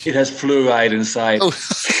 It has fluoride inside. Oh.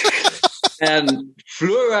 And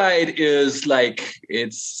fluoride is like, I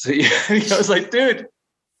was like, dude,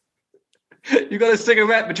 you got a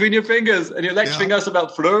cigarette between your fingers and you're lecturing us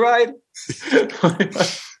about fluoride?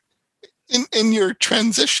 In your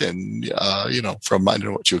transition, from, I don't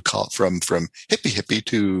know what you would call it, from hippie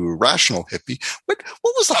to rational hippie, what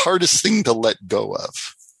was the hardest thing to let go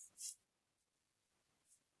of?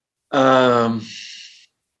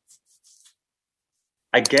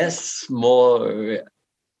 I guess more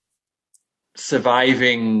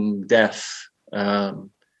surviving death,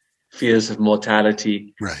 fears of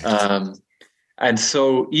mortality. Right. And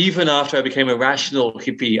so even after I became a rational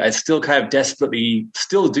hippie, I still kind of desperately,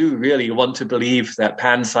 still do really want to believe that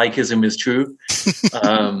panpsychism is true.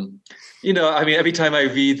 Every time I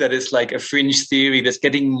read that it's like a fringe theory that's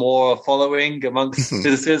getting more following amongst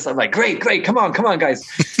physicists, I'm like, great, come on, guys.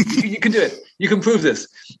 You can do it. You can prove this.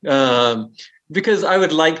 Because I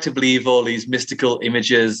would like to believe all these mystical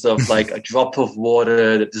images of like a drop of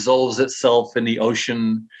water that dissolves itself in the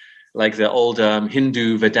ocean, like the old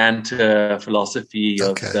Hindu Vedanta philosophy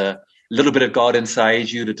of the little bit of God inside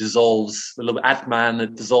you that dissolves, the little Atman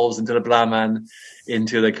that dissolves into the Brahman,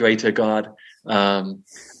 into the greater God.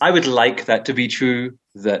 I would like that to be true,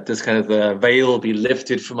 that this kind of the veil be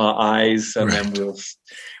lifted from our eyes, and then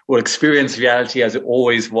we'll experience reality as it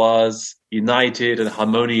always was, united and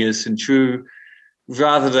harmonious and true,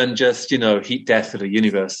 rather than just, heat death of the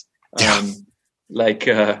universe. It's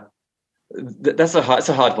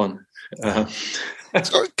a hard one.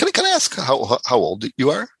 So can I ask how old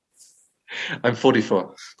you are? I'm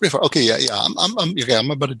 44. 44. Okay, yeah.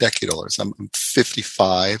 I'm about a decade older. So I'm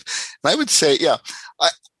 55, and I would say,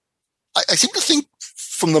 I seem to think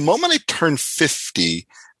from the moment I turn 50,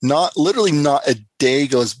 not a day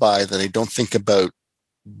goes by that I don't think about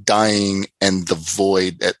dying and the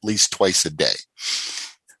void at least twice a day.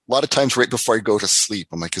 A lot of times right before I go to sleep,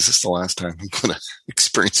 I'm like, is this the last time I'm going to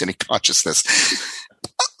experience any consciousness?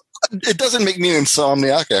 It doesn't make me an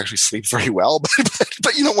insomniac. I actually sleep very well,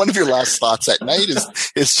 but one of your last thoughts at night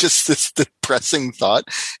is just this depressing thought.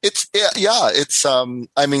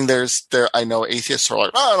 I know atheists are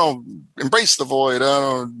like, I don't embrace the void.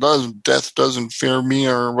 Death doesn't fear me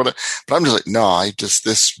or whatever. But I'm just like, no,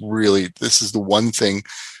 this is the one thing.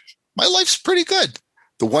 My life's pretty good.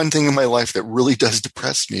 The one thing in my life that really does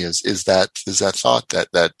depress me is that thought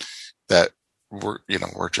that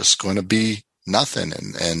we're just going to be nothing.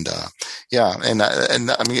 And I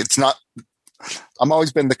mean, it's not, I'm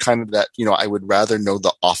always been the kind of that, I would rather know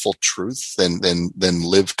the awful truth than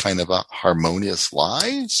live kind of a harmonious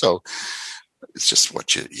lie. So it's just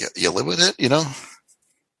what you live with it,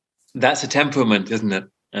 That's a temperament, isn't it?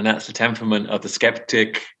 And that's the temperament of the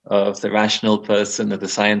skeptic, of the rational person, of the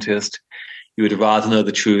scientist. You would rather know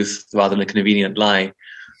the truth rather than a convenient lie.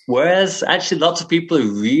 Whereas actually lots of people are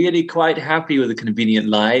really quite happy with a convenient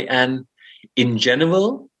lie. And in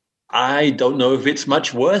general, I don't know if it's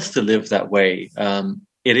much worse to live that way.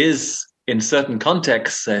 It is in certain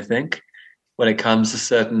contexts, I think, when it comes to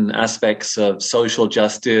certain aspects of social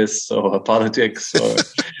justice or politics or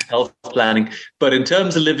health planning. But in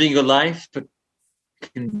terms of living your life, a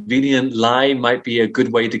convenient lie might be a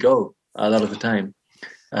good way to go a lot of the time.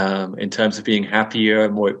 In terms of being happier,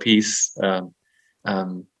 more at peace,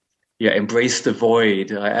 embrace the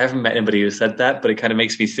void. I haven't met anybody who said that, but it kind of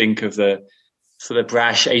makes me think of the sort of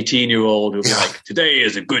brash 18-year-old who's like, today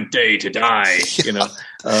is a good day to die.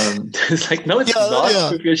 It's like, no, it's not.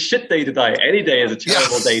 It's a shit day to die. Any day is a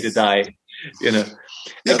terrible day to die. you know.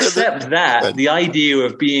 Yeah, Except that the idea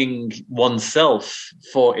of being oneself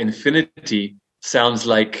for infinity sounds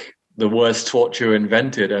like the worst torture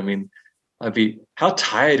invented. I mean, how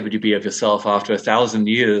tired would you be of yourself after 1,000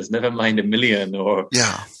 years, never mind 1,000,000 or,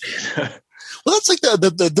 yeah. you know. Well, that's like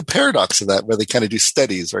the paradox of that, where they kind of do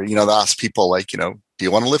studies, or, they ask people like, do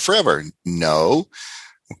you want to live forever? No.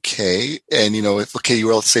 Okay. And,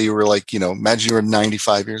 let's say you were like, imagine you were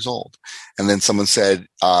 95 years old, and then someone said,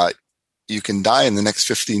 you can die in the next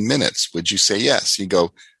 15 minutes. Would you say yes? You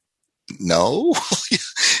go, no.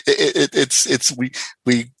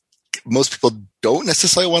 Most people don't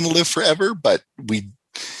necessarily want to live forever, but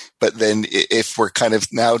then if we're kind of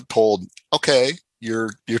now told, okay,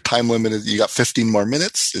 your time limit is, you got 15 more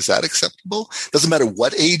minutes. Is that acceptable? Doesn't matter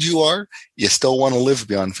what age you are, you still want to live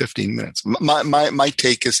beyond 15 minutes. My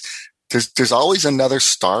take is there's always another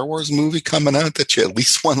Star Wars movie coming out that you at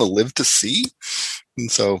least want to live to see. And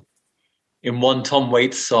so, in one Tom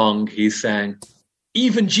Waits song, he sang,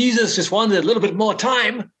 "Even Jesus just wanted a little bit more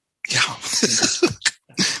time." Yeah.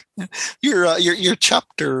 Your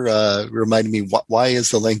chapter reminded me, why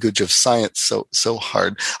is the language of science so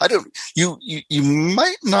hard? You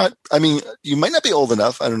might not be old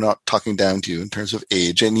enough. I'm not talking down to you in terms of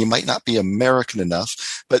age, and you might not be American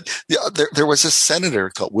enough, but there was a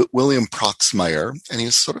senator called William Proxmire, and he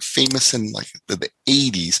was sort of famous in like the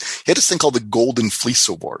 80s. He had this thing called the Golden Fleece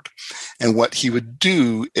Award. And what he would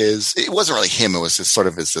do is, it wasn't really him, it was sort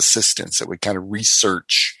of his assistants that would kind of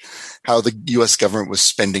research how the U.S. government was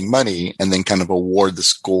spending money, and then kind of award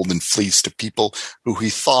this golden fleece to people who he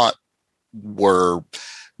thought were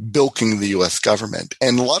bilking the U.S. government.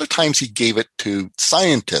 And a lot of times he gave it to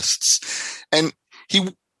scientists. And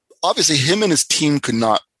obviously him and his team could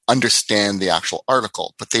not understand the actual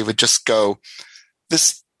article, but they would just go,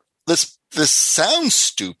 this sounds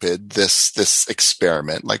stupid, this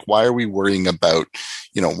experiment. Like, why are we worrying about,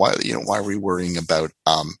 why are we worrying about,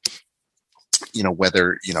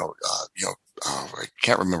 whether, I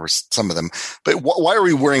can't remember some of them, but why are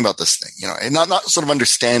we worrying about this thing? And not sort of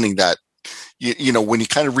understanding that, when you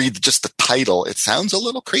kind of read just the title, it sounds a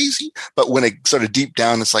little crazy, but when it sort of deep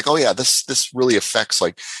down, it's like, oh yeah, this really affects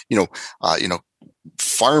like,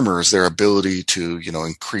 farmers, their ability to,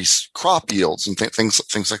 increase crop yields and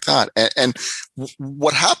things like that. And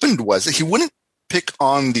what happened was that he wouldn't pick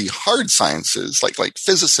on the hard sciences, like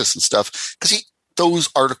physicists and stuff, because those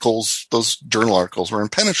journal articles were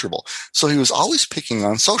impenetrable. So he was always picking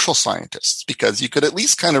on social scientists, because you could at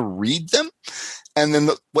least kind of read them. And then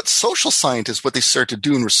what they started to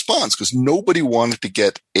do in response, because nobody wanted to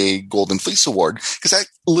get a Golden Fleece Award, because that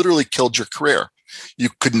literally killed your career. You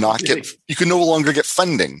could no longer get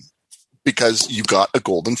funding because you got a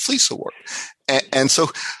Golden Fleece Award. And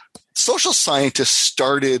so social scientists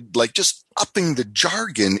started like just upping the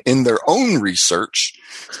jargon in their own research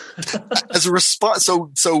as a response.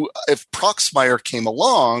 So if Proxmire came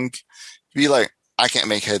along, be like, I can't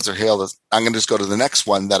make heads or tails of this. I'm going to just go to the next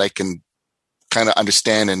one that I can kind of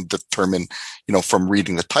understand and determine, from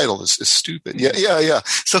reading the title is stupid. Yeah.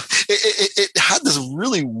 So it had this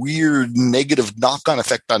really weird negative knock-on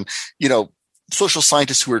effect on, social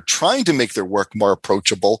scientists who are trying to make their work more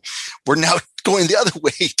approachable. We're now going the other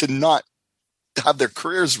way to not have their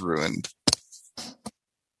careers ruined.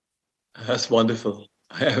 That's wonderful.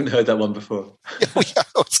 I haven't heard that one before. Yeah,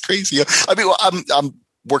 it's crazy. I mean, I'm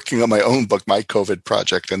working on my own book, my COVID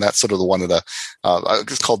project, and that's sort of one of the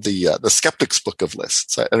it's called the Skeptic's Book of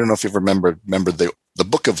Lists. I don't know if you remember the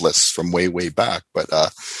Book of Lists from way back, but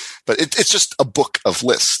it's just a book of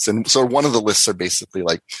lists. And so one of the lists are basically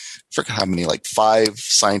like, I forget how many, like 5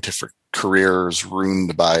 scientific careers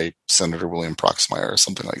ruined by Senator William Proxmire or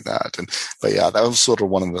something like that. But yeah, that was sort of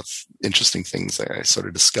one of the interesting things that I sort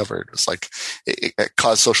of discovered. It was like it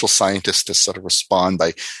caused social scientists to sort of respond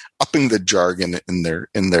by upping the jargon in their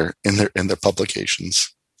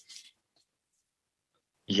publications.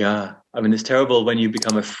 Yeah, I mean, it's terrible when you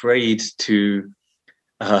become afraid to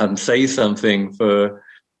say something for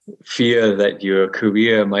fear that your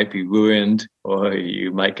career might be ruined, or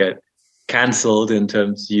you might get cancelled, in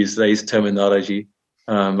terms, use today's terminology.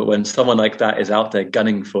 But when someone like that is out there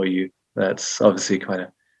gunning for you, that's obviously quite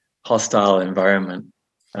a hostile environment.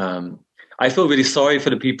 I feel really sorry for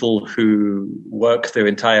the people who work their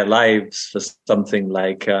entire lives for something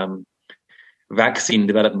like vaccine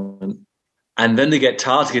development, and then they get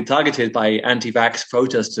targeted by anti-vax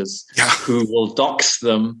protesters who will dox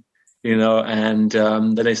them, and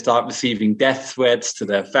then they start receiving death threats to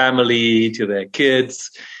their family, to their kids.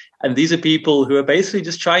 And these are people who are basically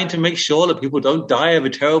just trying to make sure that people don't die of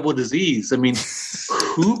a terrible disease. I mean,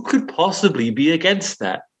 who could possibly be against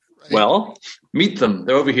that? Right. Well, meet them.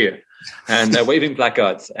 They're over here. and they're waving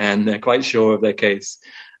placards, and they're quite sure of their case.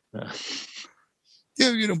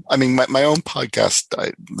 Yeah, I mean, my own podcast,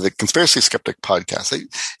 the Conspiracy Skeptic podcast,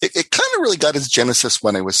 it kind of really got its genesis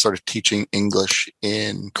when I was sort of teaching English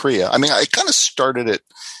in Korea. I mean, I kind of started it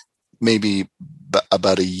maybe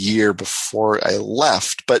about a year before I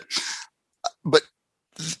left, but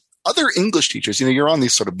other English teachers, you're on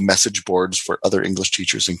these sort of message boards for other English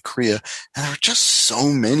teachers in Korea, and there are just so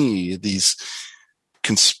many of these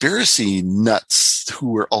conspiracy nuts who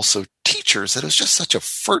were also teachers that it was just such a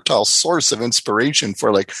fertile source of inspiration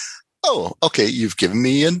for like, oh, okay, you've given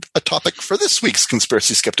me a topic for this week's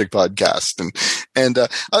Conspiracy Skeptic podcast. And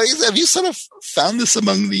have you sort of found this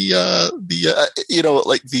among the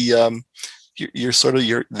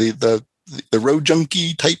road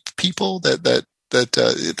junkie type people that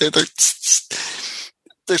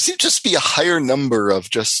there seems to just be a higher number of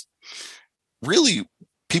just really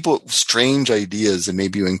people with strange ideas that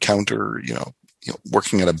maybe you encounter,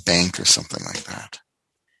 working at a bank or something like that.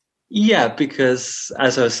 Yeah, because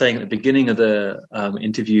as I was saying at the beginning of the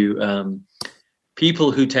interview,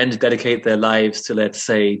 people who tend to dedicate their lives to, let's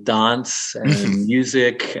say, dance and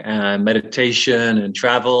music and meditation and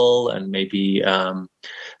travel and maybe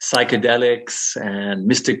psychedelics and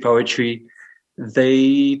mystic poetry,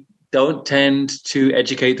 they don't tend to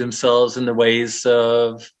educate themselves in the ways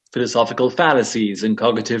of philosophical fallacies and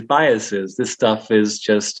cognitive biases. This stuff is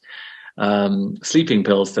just sleeping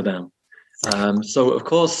pills to them. So, of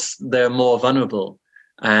course, they're more vulnerable.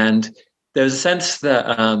 And there's a sense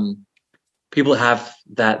that people have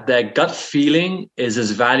that their gut feeling is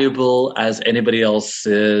as valuable as anybody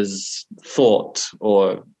else's thought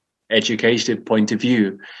or educated point of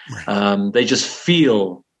view. Right. They just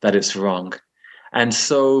feel that it's wrong. And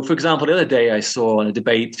so, for example, the other day I saw on a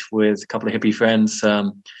debate with a couple of hippie friends,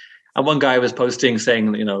 and one guy was posting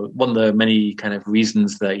saying, one of the many kind of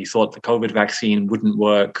reasons that he thought the COVID vaccine wouldn't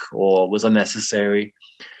work or was unnecessary.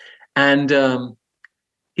 And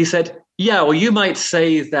he said, yeah, well, you might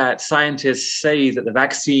say that scientists say that the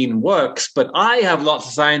vaccine works, but I have lots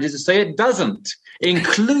of scientists who say it doesn't,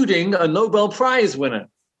 including a Nobel Prize winner.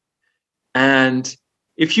 And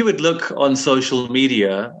if you would look on social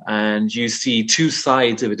media and you see two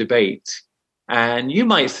sides of a debate, and you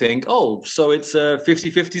might think, oh, so it's a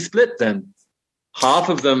 50-50 split then. Half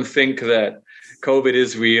of them think that COVID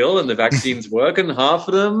is real and the vaccines work, and half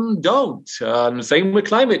of them don't. Same with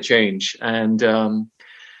climate change. And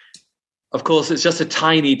of course, it's just a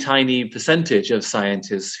tiny, tiny percentage of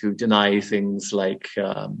scientists who deny things like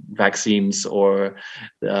vaccines or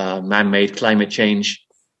man-made climate change.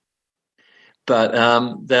 But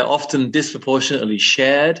they're often disproportionately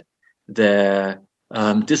shared. They're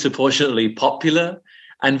disproportionately popular,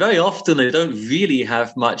 and very often they don't really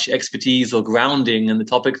have much expertise or grounding in the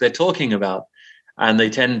topic they're talking about. And they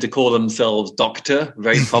tend to call themselves doctor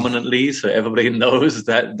very prominently, so everybody knows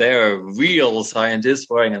that they're a real scientist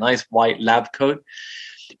wearing a nice white lab coat.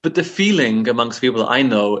 But the feeling amongst people I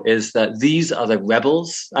know is that these are the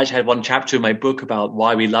rebels. I actually had one chapter in my book about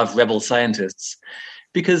why we love rebel scientists.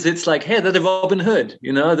 Because it's like, hey, they're the Robin Hood,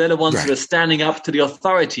 they're the ones who are standing up to the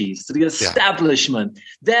authorities, to the establishment. Yeah.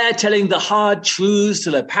 They're telling the hard truths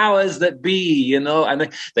to the powers that be, and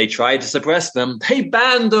they tried to suppress them. They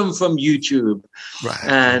banned them from YouTube. Right.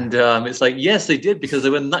 And it's like, yes, they did because they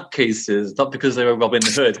were nutcases, not because they were Robin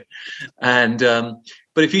Hood. And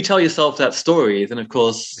but if you tell yourself that story, then, of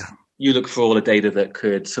course, you look for all the data that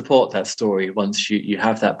could support that story once you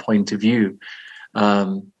have that point of view.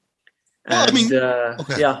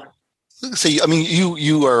 Yeah. So,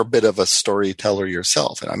 you are a bit of a storyteller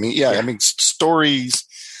yourself. And stories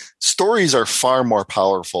are far more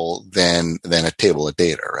powerful than a table of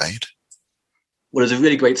data, right? Well, there's a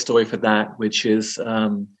really great story for that, which is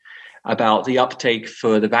about the uptake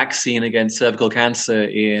for the vaccine against cervical cancer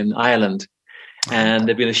in Ireland. And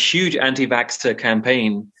there's been a huge anti-vaxxer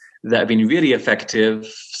campaign that have been really effective,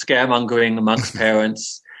 scaremongering amongst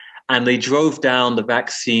parents. And they drove down the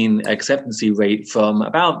vaccine acceptancy rate from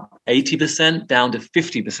about 80% down to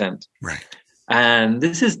 50%. Right. And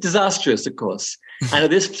this is disastrous, of course. And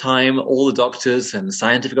at this time, all the doctors and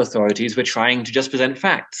scientific authorities were trying to just present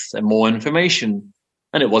facts and more information.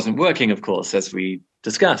 And it wasn't working, of course, as we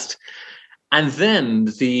discussed. And then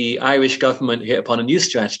the Irish government hit upon a new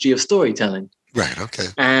strategy of storytelling. Right, okay.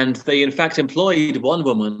 And they, in fact, employed one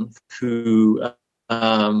woman who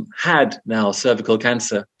had now cervical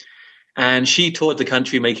cancer. And she toured the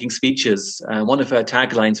country making speeches. One of her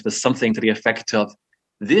taglines was something to the effect of,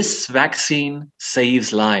 "This vaccine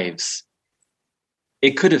saves lives.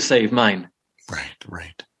 It could have saved mine." Right.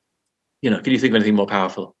 Can you think of anything more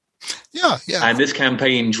powerful? Yeah, yeah. And this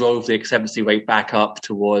campaign drove the acceptance rate back up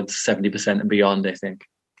towards 70% and beyond, I think.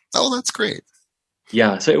 Oh, that's great.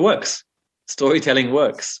 Yeah, so it works. Storytelling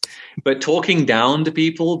works. But talking down to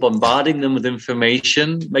people, bombarding them with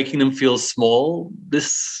information, making them feel small,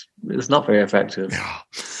 this is not very effective. Yeah.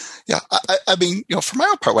 Yeah. I mean, for my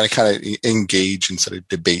own part, when I kind of engage in sort of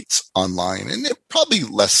debates online, and it probably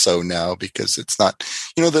less so now because it's not,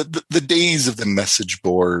 the days of the message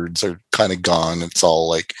boards are kind of gone. It's all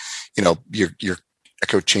like, your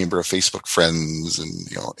echo chamber of Facebook friends and,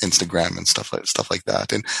 Instagram and stuff like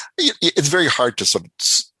that. And it's very hard to sort of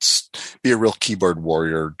be a real keyboard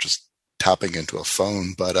warrior just tapping into a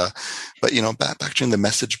phone. But back during the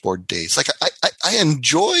message board days, like I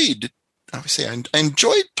enjoyed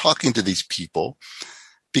talking to these people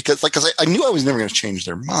because I knew I was never going to change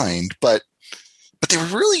their mind, but they were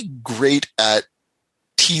really great at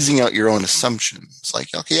teasing out your own assumptions. Like,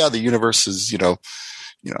 okay, yeah, the universe is,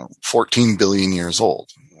 14 billion years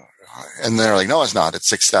old. And they're like, no, it's not. It's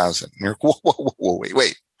 6,000. And you're like, whoa,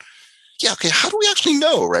 wait. Yeah, okay, how do we actually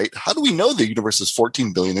know, right? How do we know the universe is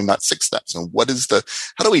 14 billion and not 6,000? How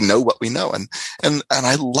do we know what we know? And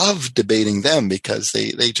I love debating them because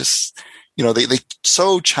they just, they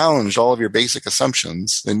so challenged all of your basic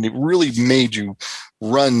assumptions, and it really made you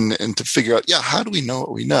run and to figure out, how do we know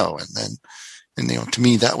what we know? And to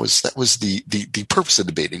me, that was the purpose of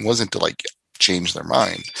debating wasn't to like change their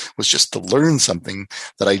mind, it was just to learn something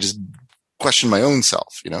that I just questioned my own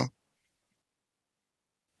self,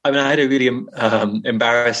 I mean, I had a really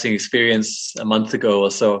embarrassing experience a month ago or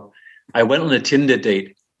so. I went on a Tinder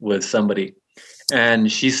date with somebody,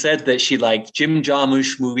 and she said that she liked Jim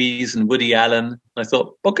Jarmusch movies and Woody Allen. I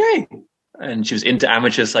thought, okay. And she was into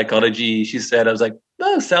amateur psychology. She said, I was like,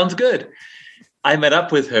 oh, sounds good. I met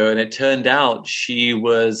up with her, and it turned out she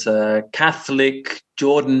was a Catholic,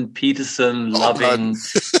 Jordan Peterson loving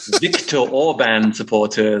Viktor Orban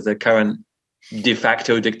supporter, the current de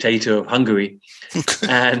facto dictator of Hungary.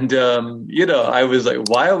 And, I was like,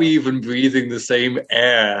 why are we even breathing the same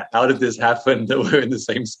air? How did this happen that we're in the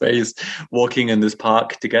same space walking in this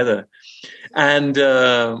park together? And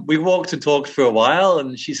we walked and talked for a while,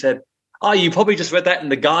 and she said, oh, you probably just read that in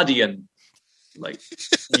The Guardian. Like,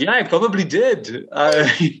 yeah, I probably did.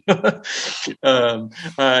 And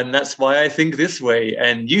that's why I think this way.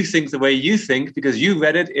 And you think the way you think because you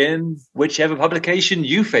read it in whichever publication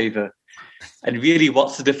you favor. And really,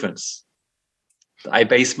 what's the difference? I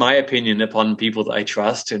base my opinion upon people that I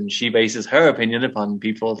trust, and she bases her opinion upon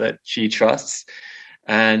people that she trusts.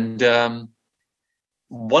 And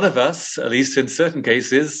one of us, at least in certain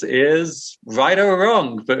cases, is right or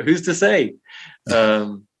wrong, but who's to say?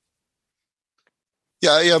 Yeah.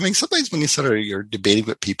 I mean, sometimes when you're debating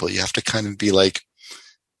with people, you have to kind of be like,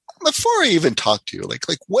 before I even talk to you, like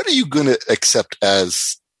what are you going to accept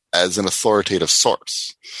as an authoritative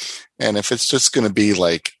source? And if it's just going to be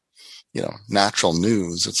like, natural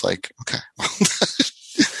news, it's like, okay,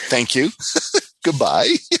 thank you.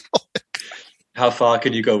 Goodbye. How far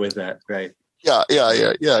can you go with that? Right. Yeah.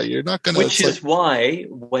 You're not going to. Which is why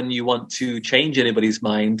when you want to change anybody's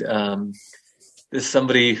mind, there's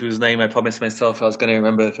somebody whose name I promised myself I was going to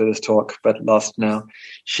remember for this talk, but lost now.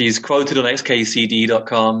 She's quoted on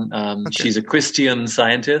xkcd.com. Okay. She's a Christian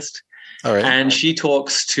scientist. All right. And she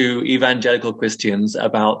talks to evangelical Christians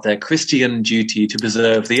about their Christian duty to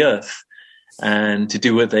preserve the earth and to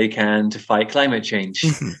do what they can to fight climate change.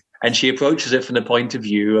 Mm-hmm. And she approaches it from the point of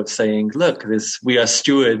view of saying, look, we are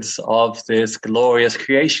stewards of this glorious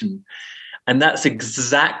creation. And that's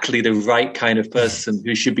exactly the right kind of person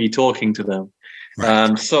who should be talking to them.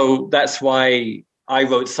 Right. So that's why I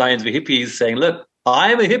wrote Science for Hippies saying, look,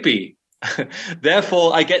 I'm a hippie.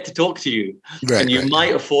 Therefore, I get to talk to you. Right, and you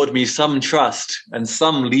might afford me some trust and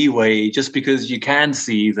some leeway just because you can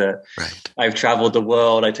see that I've traveled the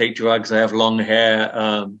world, I take drugs, I have long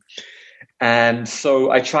hair. And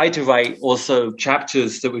so I try to write also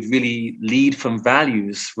chapters that would really lead from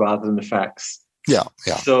values rather than the facts. Yeah.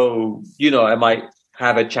 So, I might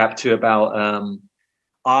have a chapter about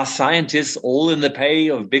are scientists all in the pay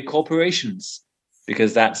of big corporations?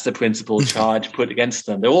 Because that's the principal charge put against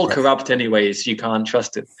them. They're all corrupt anyway, so you can't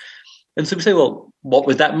trust it. And so we say, well, what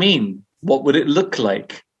would that mean? What would it look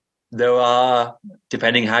like? There are,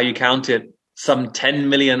 depending how you count it, some 10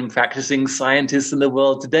 million practicing scientists in the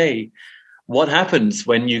world today. What happens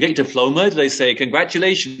when you get to Floma? Do they say,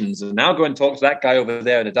 congratulations, and now go and talk to that guy over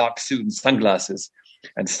there in a dark suit and sunglasses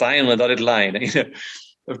and sign on a dotted line?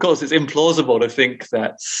 Of course, it's implausible to think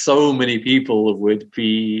that so many people would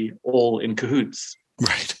be all in cahoots.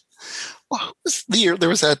 Right. what was the year? There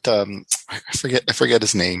was that, I forget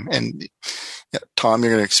his name. And yeah, Tom,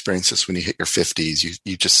 you're going to experience this when you hit your 50s.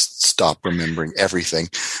 You just stop remembering everything.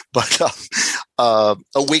 But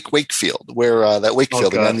Wakefield, where that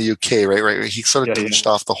Wakefield in the UK, right? He sort of touched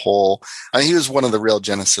off the whole. I mean, he was one of the real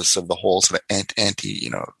genesis of the whole sort of anti,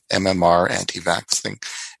 MMR, anti-vax thing,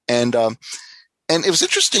 and it was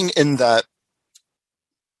interesting in that,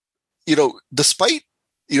 despite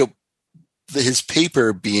his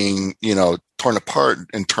paper being torn apart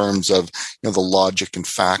in terms of the logic and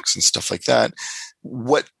facts and stuff like that,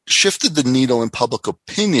 what shifted the needle in public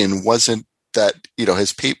opinion wasn't that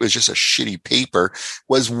his paper was just a shitty paper,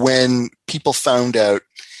 was when people found out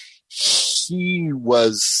he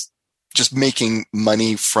was just making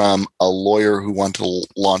money from a lawyer who wanted to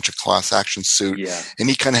launch a class action suit. Yeah. And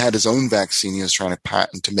he kind of had his own vaccine he was trying to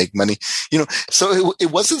patent to make money, so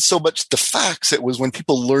it wasn't so much the facts. It was when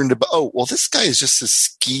people learned about, oh, well, this guy is just as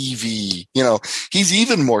skeevy, he's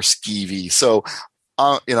even more skeevy. So,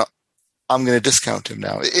 I'm going to discount him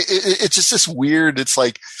now. It's just this weird, it's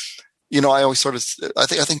like, I always sort of, I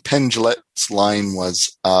think Penn Jillette's line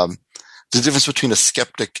was, the difference between a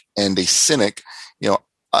skeptic and a cynic.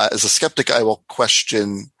 As a skeptic, I will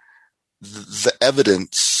question the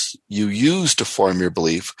evidence you use to form your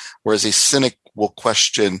belief, whereas a cynic will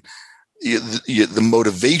question the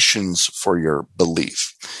motivations for your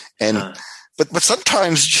belief. And but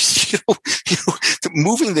sometimes just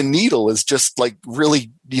moving the needle is just like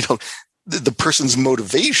really the person's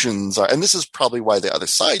motivations are, and this is probably why the other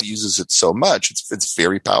side uses it so much. It's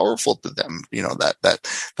very powerful to them. You're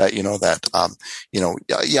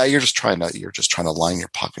just trying to line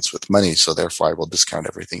your pockets with money. So therefore I will discount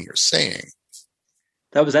everything you're saying.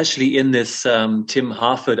 That was actually in this Tim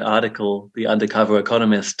Harford article, The Undercover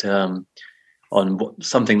Economist, on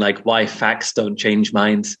something like why facts don't change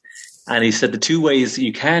minds. And he said the two ways that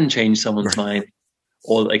you can change someone's mind,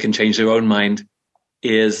 or they can change their own mind,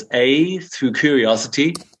 is A, through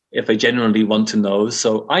curiosity, if they genuinely want to know.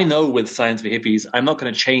 So I know with Science for Hippies, I'm not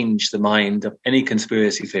going to change the mind of any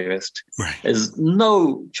conspiracy theorist. Right. There's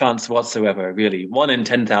no chance whatsoever, really. 1 in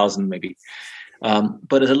 10,000 maybe. But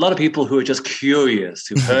there's a lot of people who are just curious,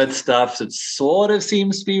 who've heard stuff that sort of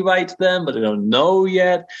seems to be right to them, but they don't know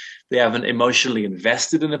yet. They haven't emotionally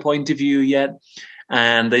invested in a point of view yet.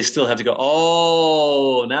 And they still have to go,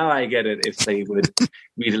 oh, now I get it, if they would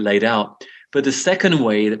read it laid out. But the second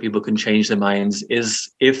way that people can change their minds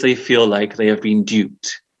is if they feel like they have been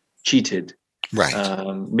duped, cheated,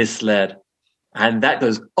 misled. And that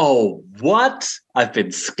goes, oh, what? I've been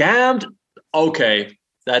scammed? Okay,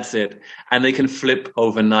 that's it. And they can flip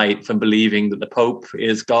overnight from believing that the Pope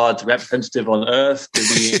is God's representative on earth to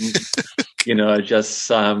being, just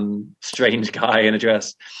some strange guy in a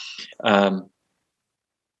dress. All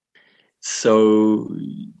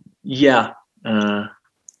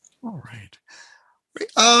right.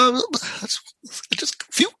 Just a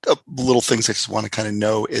few little things I just want to kind of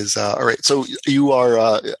know is, all right. So you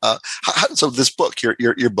are, so this book,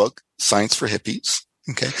 your book, Science for Hippies.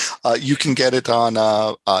 Okay. You can get it on,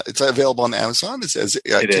 it's available on Amazon. Is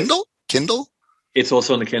Kindle? Kindle? It's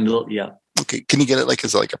also on the Kindle. Yeah. Okay. Can you get it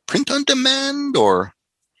is it like a print on demand or?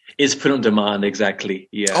 It's print on demand. Exactly.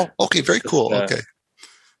 Yeah. Oh, okay. Very cool. Okay.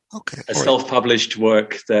 Okay. A self-published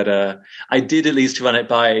work that I did at least run it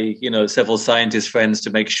by, several scientist friends to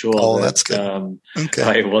make sure that's good.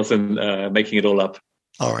 I wasn't making it all up.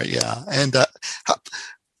 All right. Yeah. And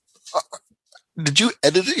did you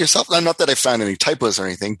edit it yourself? Not that I found any typos or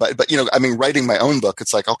anything, but writing my own book,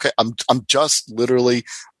 it's like, okay, I'm just literally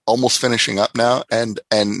almost finishing up now, and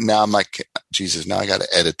now I'm like, Jesus, now I got to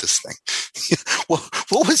edit this thing.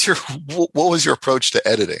 What was your approach to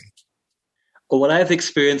editing? Well, I have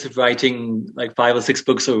experience of writing like 5 or 6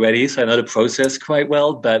 books already, so I know the process quite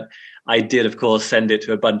well. But I did, of course, send it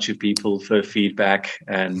to a bunch of people for feedback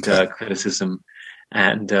and criticism,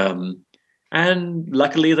 and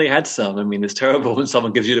luckily they had some. I mean, it's terrible when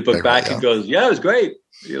someone gives you the book back and goes, "Yeah, it was great."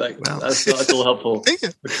 You're like, well, that's all helpful. Thank you.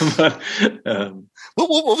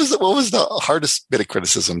 What was the hardest bit of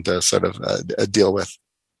criticism to sort of deal with?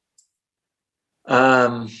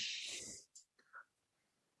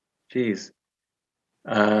 Geez.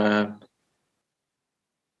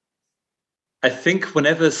 I think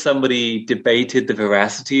whenever somebody debated the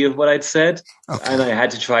veracity of what I'd said, and I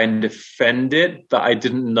had to try and defend it, but I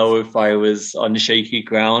didn't know if I was on shaky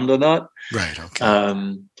ground or not. Right.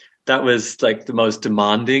 Okay. That was like the most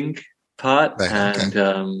demanding part. Right,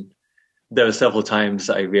 and there were several times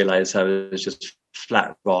I realized I was just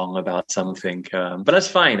flat wrong about something. But that's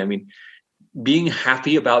fine. I mean, being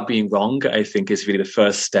happy about being wrong, I think, is really the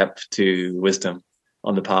first step to wisdom,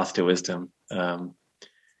 on the path to wisdom.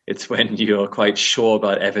 It's when you're quite sure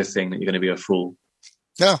about everything that you're going to be a fool.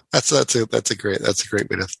 Yeah, that's a great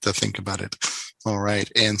way to think about it. All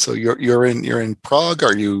right, and so you're in Prague.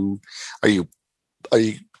 Are you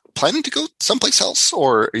planning to go someplace else,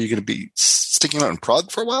 or are you going to be sticking out in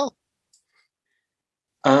Prague for a while?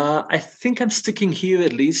 I think I'm sticking here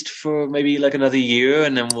at least for maybe like another year,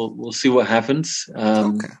 and then we'll see what happens.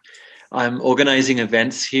 Okay. I'm organizing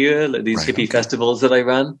events here, like these hippie festivals that I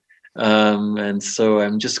run, and so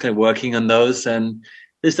I'm just kind of working on those. And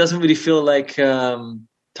this doesn't really feel like time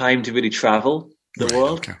to really travel the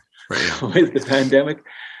world with the pandemic.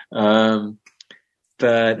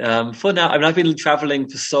 But for now, I mean, I've been traveling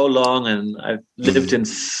for so long, and I've lived in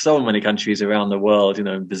so many countries around the world,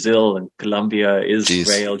 Brazil and Colombia,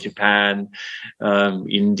 Israel, Japan,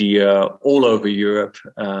 India, all over Europe.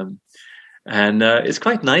 And it's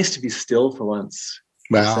quite nice to be still for once.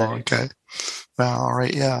 Wow. Okay. Well, all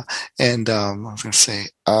right. Yeah. And I was going to say,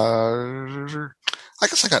 I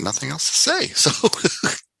guess I got nothing else to say. So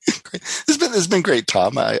it's been great,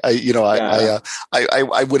 Tom. I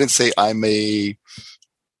wouldn't say I'm a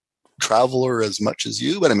traveler as much as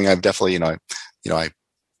you, but I mean, I've definitely, I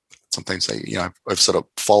sometimes I've sort of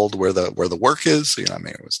followed where the work is. So, I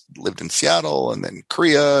lived in Seattle and then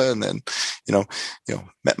Korea and then,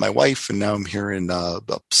 met my wife, and now I'm here in a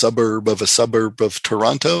suburb of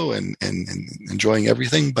Toronto and enjoying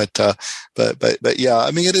everything. But yeah, I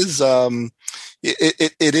mean, it is,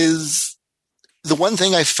 it is the one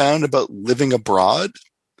thing I found about living abroad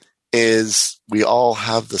is we all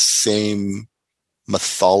have the same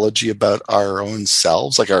mythology about our own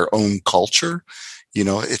selves, like our own culture.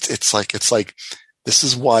 It's like this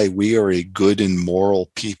is why we are a good and moral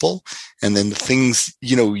people. And then the things,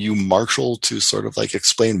 you marshal to sort of like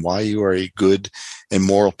explain why you are a good and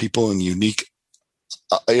moral people and unique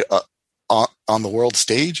on the world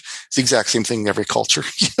stage. It's the exact same thing every culture,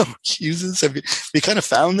 uses. Have you kind of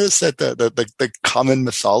found this, that the common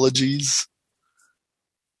mythologies?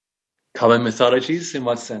 Common mythologies in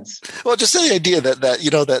what sense? Well, just the idea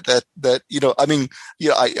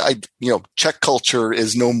Czech culture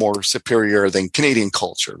is no more superior than Canadian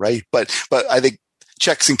culture, right? But I think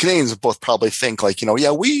Czechs and Canadians both probably think like,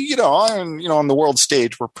 we, on the world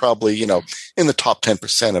stage, we're probably, in the top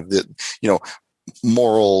 10% of the,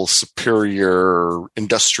 moral, superior,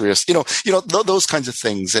 industrious, those kinds of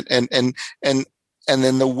things. And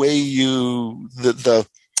then the way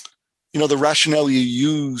the rationale you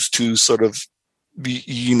use to sort of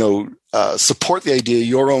support the idea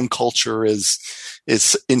your own culture is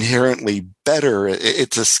inherently better.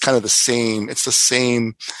 It's kind of the same. It's the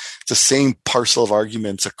same parcel of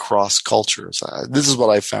arguments across cultures. This is what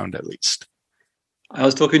I found, at least. I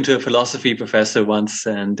was talking to a philosophy professor once,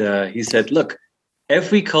 and he said, "Look,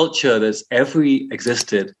 every culture that's ever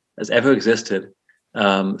existed,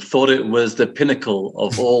 thought it was the pinnacle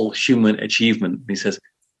of all human achievement." He says,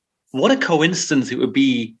 what a coincidence it would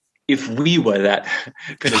be if we were that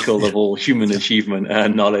pinnacle of all human achievement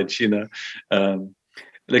and knowledge, And of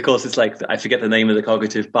course, it's like, I forget the name of the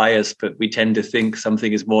cognitive bias, but we tend to think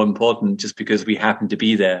something is more important just because we happen to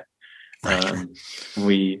be there.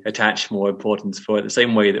 We attach more importance for it, the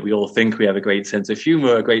same way that we all think we have a great sense of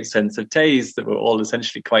humor, a great sense of taste, that we're all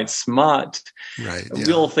essentially quite smart. Right. Yeah.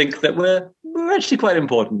 We all think that we're actually quite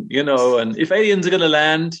important, and if aliens are going to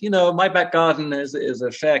land, my back garden is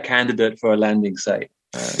a fair candidate for a landing site.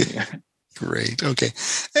 Great. Okay.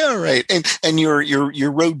 All right. And your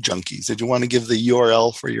road junkies, did you want to give the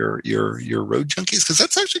URL for your road junkies? Because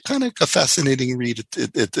that's actually kind of a fascinating read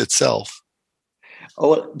itself. Oh,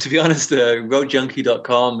 well, to be honest,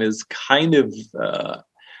 roadjunkie.com is kind of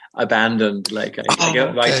abandoned. Like I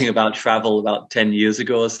got writing about travel about 10 years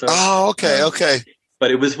ago or so. Oh, okay, okay.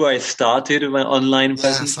 But it was where I started with my online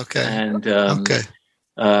presence. Yes, okay.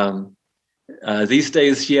 And these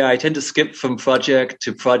days, I tend to skip from project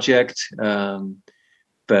to project. But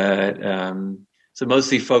so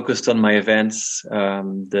mostly focused on my events,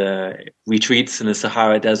 the retreats in the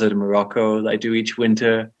Sahara Desert in Morocco that I do each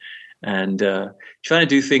winter, and trying to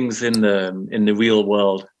do things in the real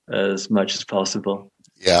world as much as possible.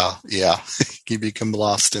 Yeah. You become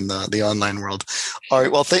lost in the online world. All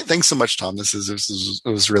right. Well, thanks so much, Tom. It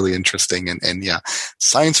was really interesting. And yeah,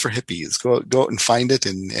 Science for Hippies. Go out and find it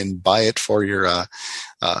and buy it for your,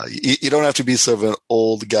 you don't have to be sort of an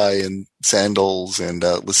old guy in sandals and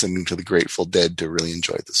listening to the Grateful Dead to really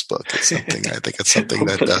enjoy this book. I think it's something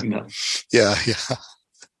that, yeah.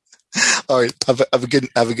 All right. Have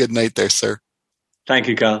a good night there, sir. Thank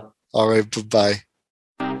you, Carl. All right. Bye-bye.